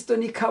キリスト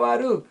に代わ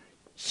る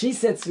使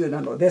節な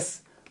ので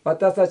す。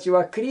私たち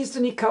はキリスト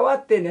に代わ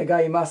って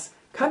願います。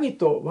神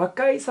と和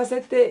解さ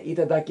せてい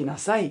ただきな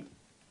さい。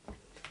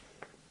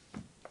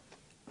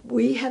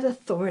We had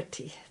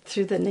authority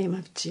through the name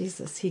of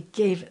Jesus. He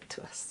gave it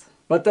to us.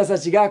 私た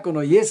ちがこ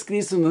のイエス・キ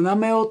リストの名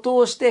前を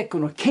通してこ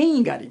の権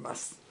威がありま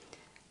す。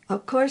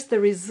Of course, the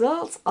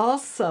results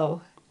also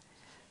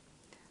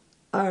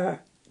are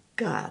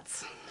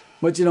God's.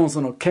 もちろんそ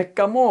の結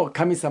果も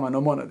神様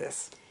のもので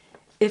す。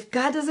If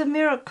God does a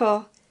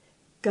miracle,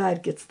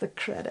 God gets the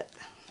credit.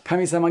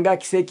 神様が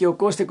奇跡を起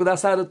こしてくだ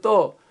さる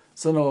と、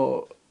そ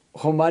の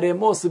誉れ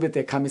もすべ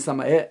て神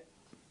様へ。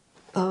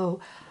Oh,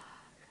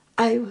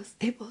 I was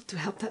able to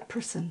help that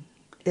person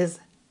is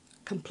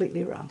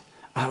completely wrong.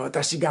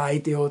 私が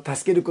相手を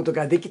助けること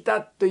ができた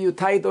という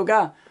態度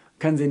が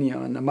完全に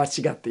間違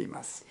ってい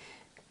ます。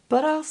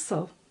But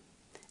also,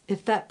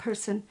 if that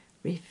person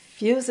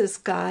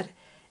refuses God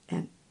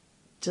and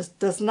just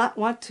does not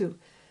want to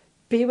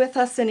be with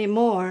us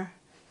anymore,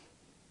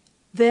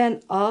 then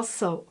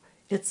also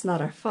it's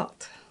not our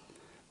fault.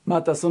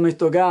 またその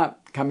人が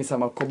神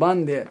様を拒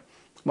んで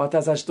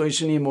私たちと一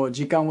緒にもう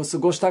時間を過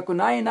ごしたく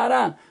ないな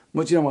ら、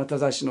もちろん私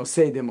たちの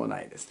せいでも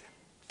ないです。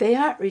They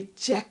aren't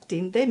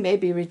rejecting, they may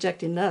be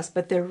rejecting us,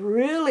 but they're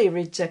really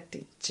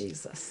rejecting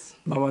Jesus.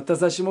 私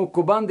たちも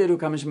拒んでいる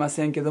かもしれま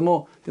せんけど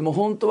も、でも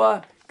本当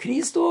はキ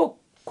リストを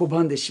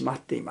拒んでしまっ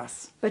ていま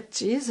す。But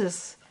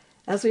Jesus,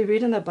 as we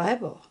read in the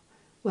Bible,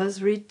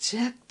 was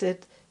rejected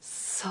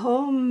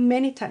so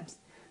many times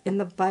in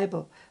the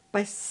Bible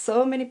by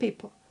so many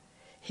people.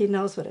 He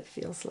knows what it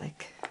feels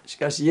like. し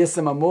かしイエス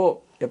様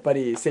もやっぱ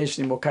り聖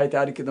書にも書いて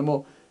あるけど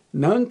も、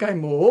何回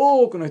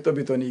も多くの人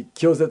々に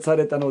拒絶さ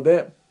れたの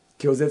で、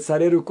拒絶さ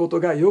れること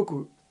がよ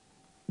く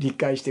理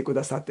解してく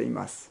ださってい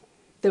ます。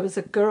There was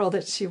a girl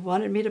that she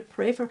wanted me to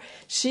pray for.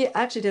 She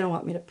actually didn't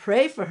want me to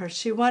pray for her.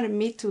 She wanted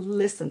me to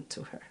listen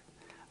to her.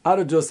 あ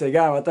る女性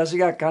が私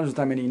が彼女の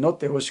ために祈っ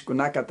てほしく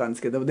なかったんで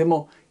すけど、で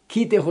も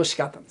聞いてほし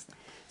かったんです。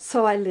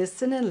So I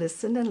listened and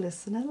listened and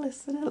listened and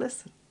listened and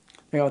listened.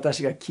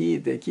 私が聞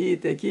い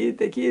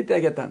てあ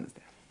げたんです。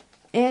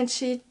And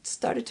she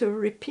started to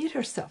repeat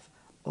herself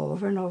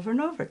over and over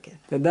and over again.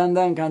 でだん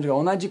だん彼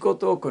女が同じこ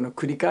とを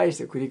繰り返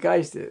し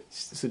て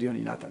するよう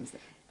になったんです。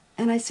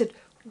And I said,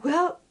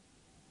 well,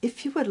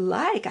 if you would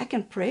like, I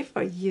can pray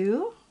for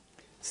you.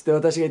 そして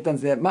私が言ったん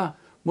ですね。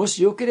も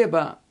しよけれ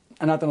ば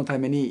あなたのた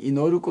めに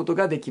祈ること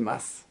ができ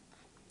ます。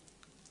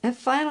And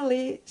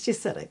finally, she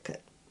said I could.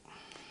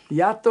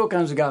 やっと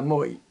彼女が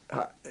も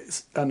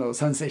う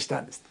賛成した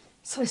んです。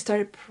So I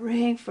started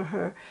praying for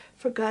her,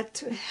 for God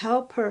to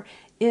help her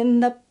in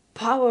the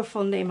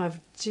powerful name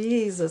of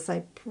Jesus.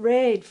 I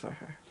prayed for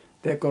her.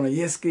 でこのイ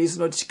エス・キリス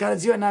トの力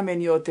強い名前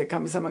によって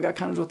神様が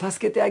彼女を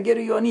助けてあげ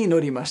るように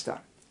祈りまし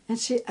た。And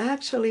she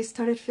actually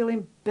started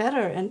feeling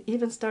better and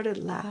even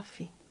started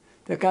laughing.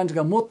 で彼女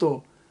がもっ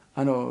と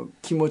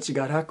気持ち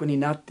が楽に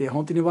なって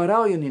本当に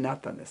笑うようにな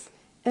ったんです。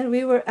And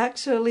we were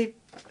actually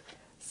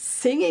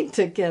singing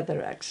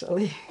together,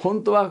 actually.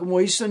 本当はも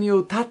う一緒に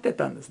歌って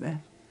たんです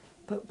ね。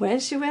But when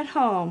she went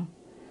home,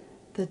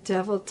 the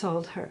devil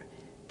told her,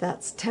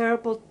 that's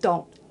terrible.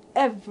 Don't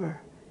ever,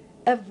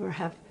 ever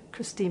have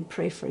Christine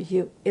pray for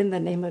you in the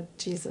name of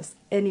Jesus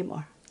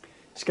anymore.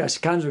 しかし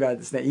彼女が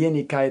ですね、家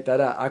に帰った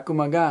ら悪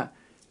魔が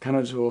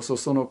彼女をそ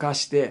そのか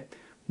して、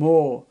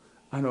も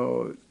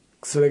う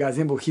それが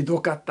全部ひど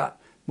かった。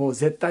もう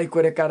絶対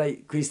これから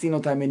クリスティ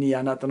のために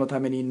あなたのた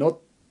めに祈っ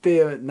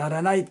てな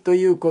らないと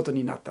いうこと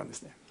になったんで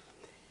すね。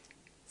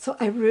So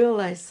I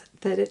realized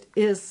that it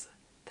is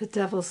the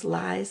devil's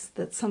lies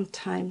that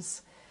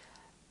sometimes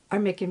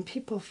are making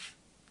people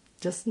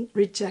just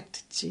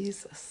reject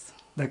Jesus.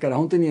 だから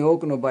本当に多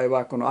くの場合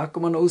はこの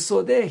悪魔の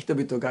嘘で人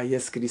々がイエ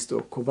ス・キリスト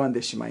を拒ん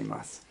でしまい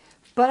ます。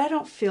But I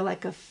don't feel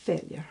like a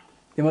failure.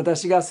 で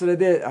私がそれ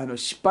で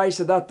失敗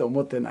者だと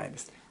思ってないで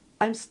す。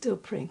I'm still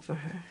praying for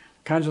her.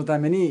 彼女のた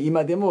めに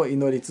今でも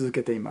祈り続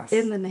けています。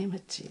 In the name of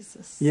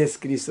Jesus. イエス・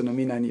キリストの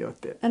皆によっ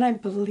て。And I'm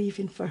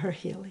believing for her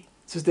healing.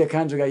 そして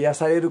彼女が癒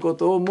されるこ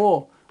とを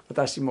も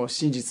私も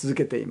信じ続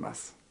けていま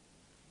す。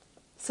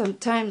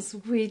Sometimes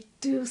we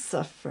do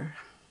suffer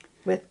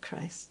with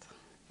Christ.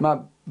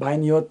 場合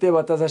によって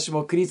私たち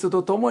もキリスト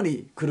と共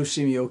に苦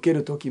しみを受け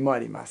る時もあ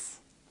りま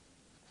す。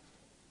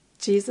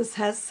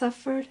Jesus has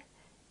suffered,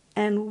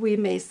 and we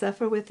may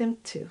suffer with him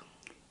too.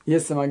 イエ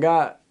ス様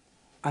が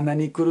あんな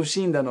に苦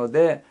しんだの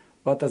で、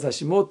私た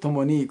ちも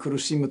共に苦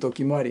しむ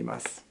時もありま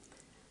す。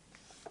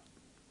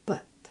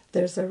But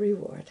there's a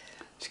reward.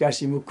 しか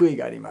し報い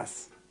がありま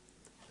す。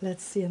Let's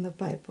see in the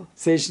Bible.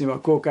 聖書には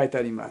こう書いて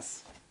ありま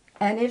す。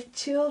And if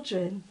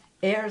children,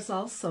 heirs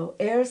also,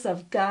 heirs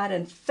of God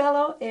and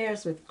fellow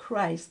heirs with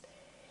Christ,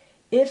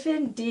 if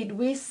indeed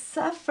we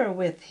suffer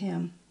with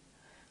him,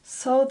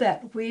 so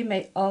that we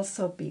may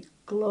also be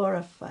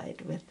glorified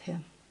with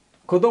him.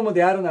 子供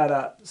であるな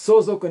ら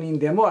相続人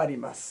でもあり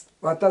ます。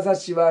私た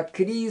ちは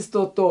キリス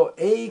トと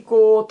栄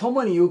光を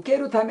共に受け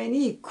るため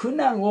に苦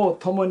難を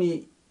共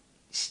に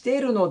して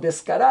いるので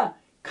すから、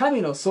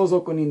神の相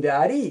続人で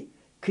あり、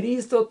キ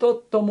リストと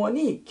共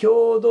に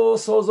共同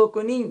相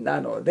続人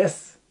なので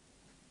す。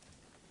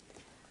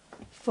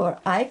For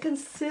I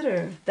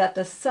consider that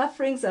the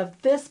sufferings of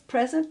this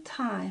present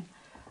time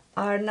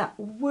are not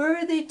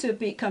worthy to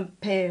be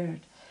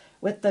compared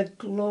with the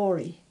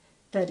glory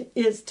that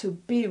is to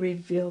be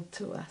revealed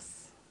to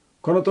us.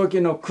 この時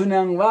の苦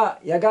難は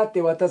やが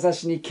て私た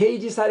ちに掲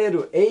示され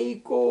る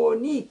栄光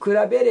に比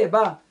べれ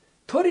ば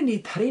取り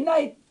に足りな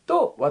い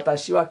と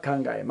私は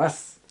考えま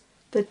す。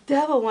The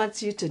devil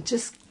wants you to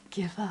just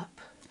give up.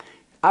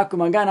 悪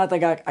魔があなた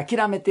が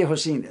諦めてほ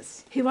しいんで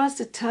す。He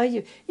wants to tell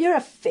you, you're a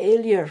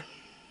failure.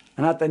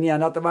 あなたにあ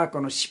なたは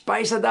この失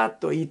敗者だ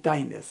と言いた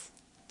いんです。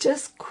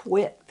 Just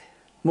quit.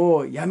 も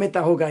うやめ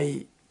た方がい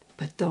い。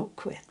 But don't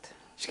quit.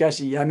 しか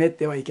しやめ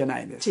てはいけな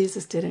いんです。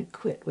 Jesus didn't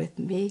quit with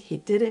me.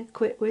 He didn't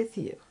quit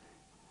with you.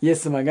 イエ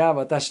ス様が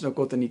私の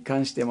ことに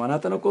関してもあな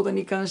たのこと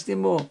に関して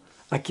も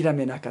諦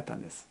めなかった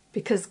んです。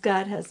 Because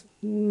God has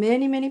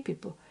many, many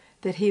people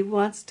that He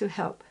wants to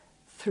help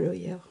through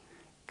you.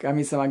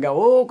 神様が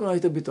多くの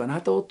人々をあな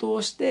たを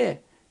通し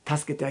て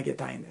助けてあげ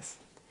たいんです。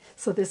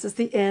 So this is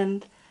the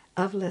end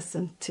of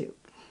lesson 2.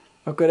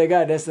 これ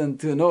がレッスン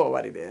2の終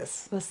わりで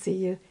す。 We'll see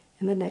you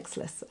in the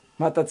next lesson.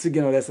 また次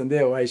のレッスン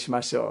でお会いし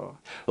ましょ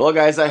う。 Well,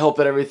 guys, I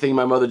hope that everything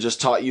my mother just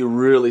taught you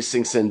really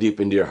sinks in deep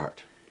into your heart.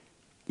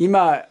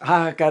 今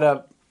母か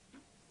ら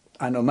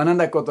学ん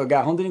だこと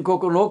が本当に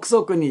心の奥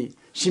底に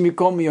染み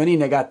込むように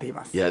願ってい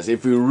ます。 Yes,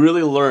 if we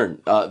really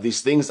learn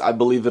these things, I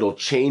believe it'll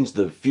change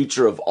the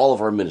future of all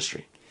of our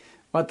ministry.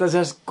 私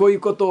たちこういう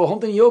ことを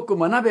本当によく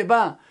学べ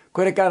ば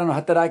これからの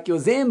働きを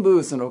全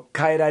部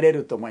変えられ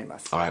ると思いま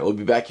す。 All right, we'll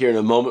be back here in a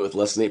moment with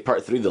Lesson 8,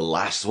 Part 3, the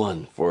last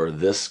one for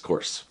this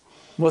course.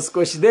 もう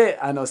少しで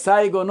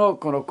最後の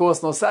このコー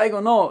スの最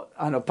後の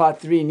パー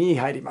ト3に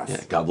入ります。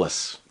 Yeah, God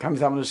bless. 神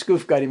様の祝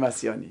福ありま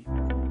すように。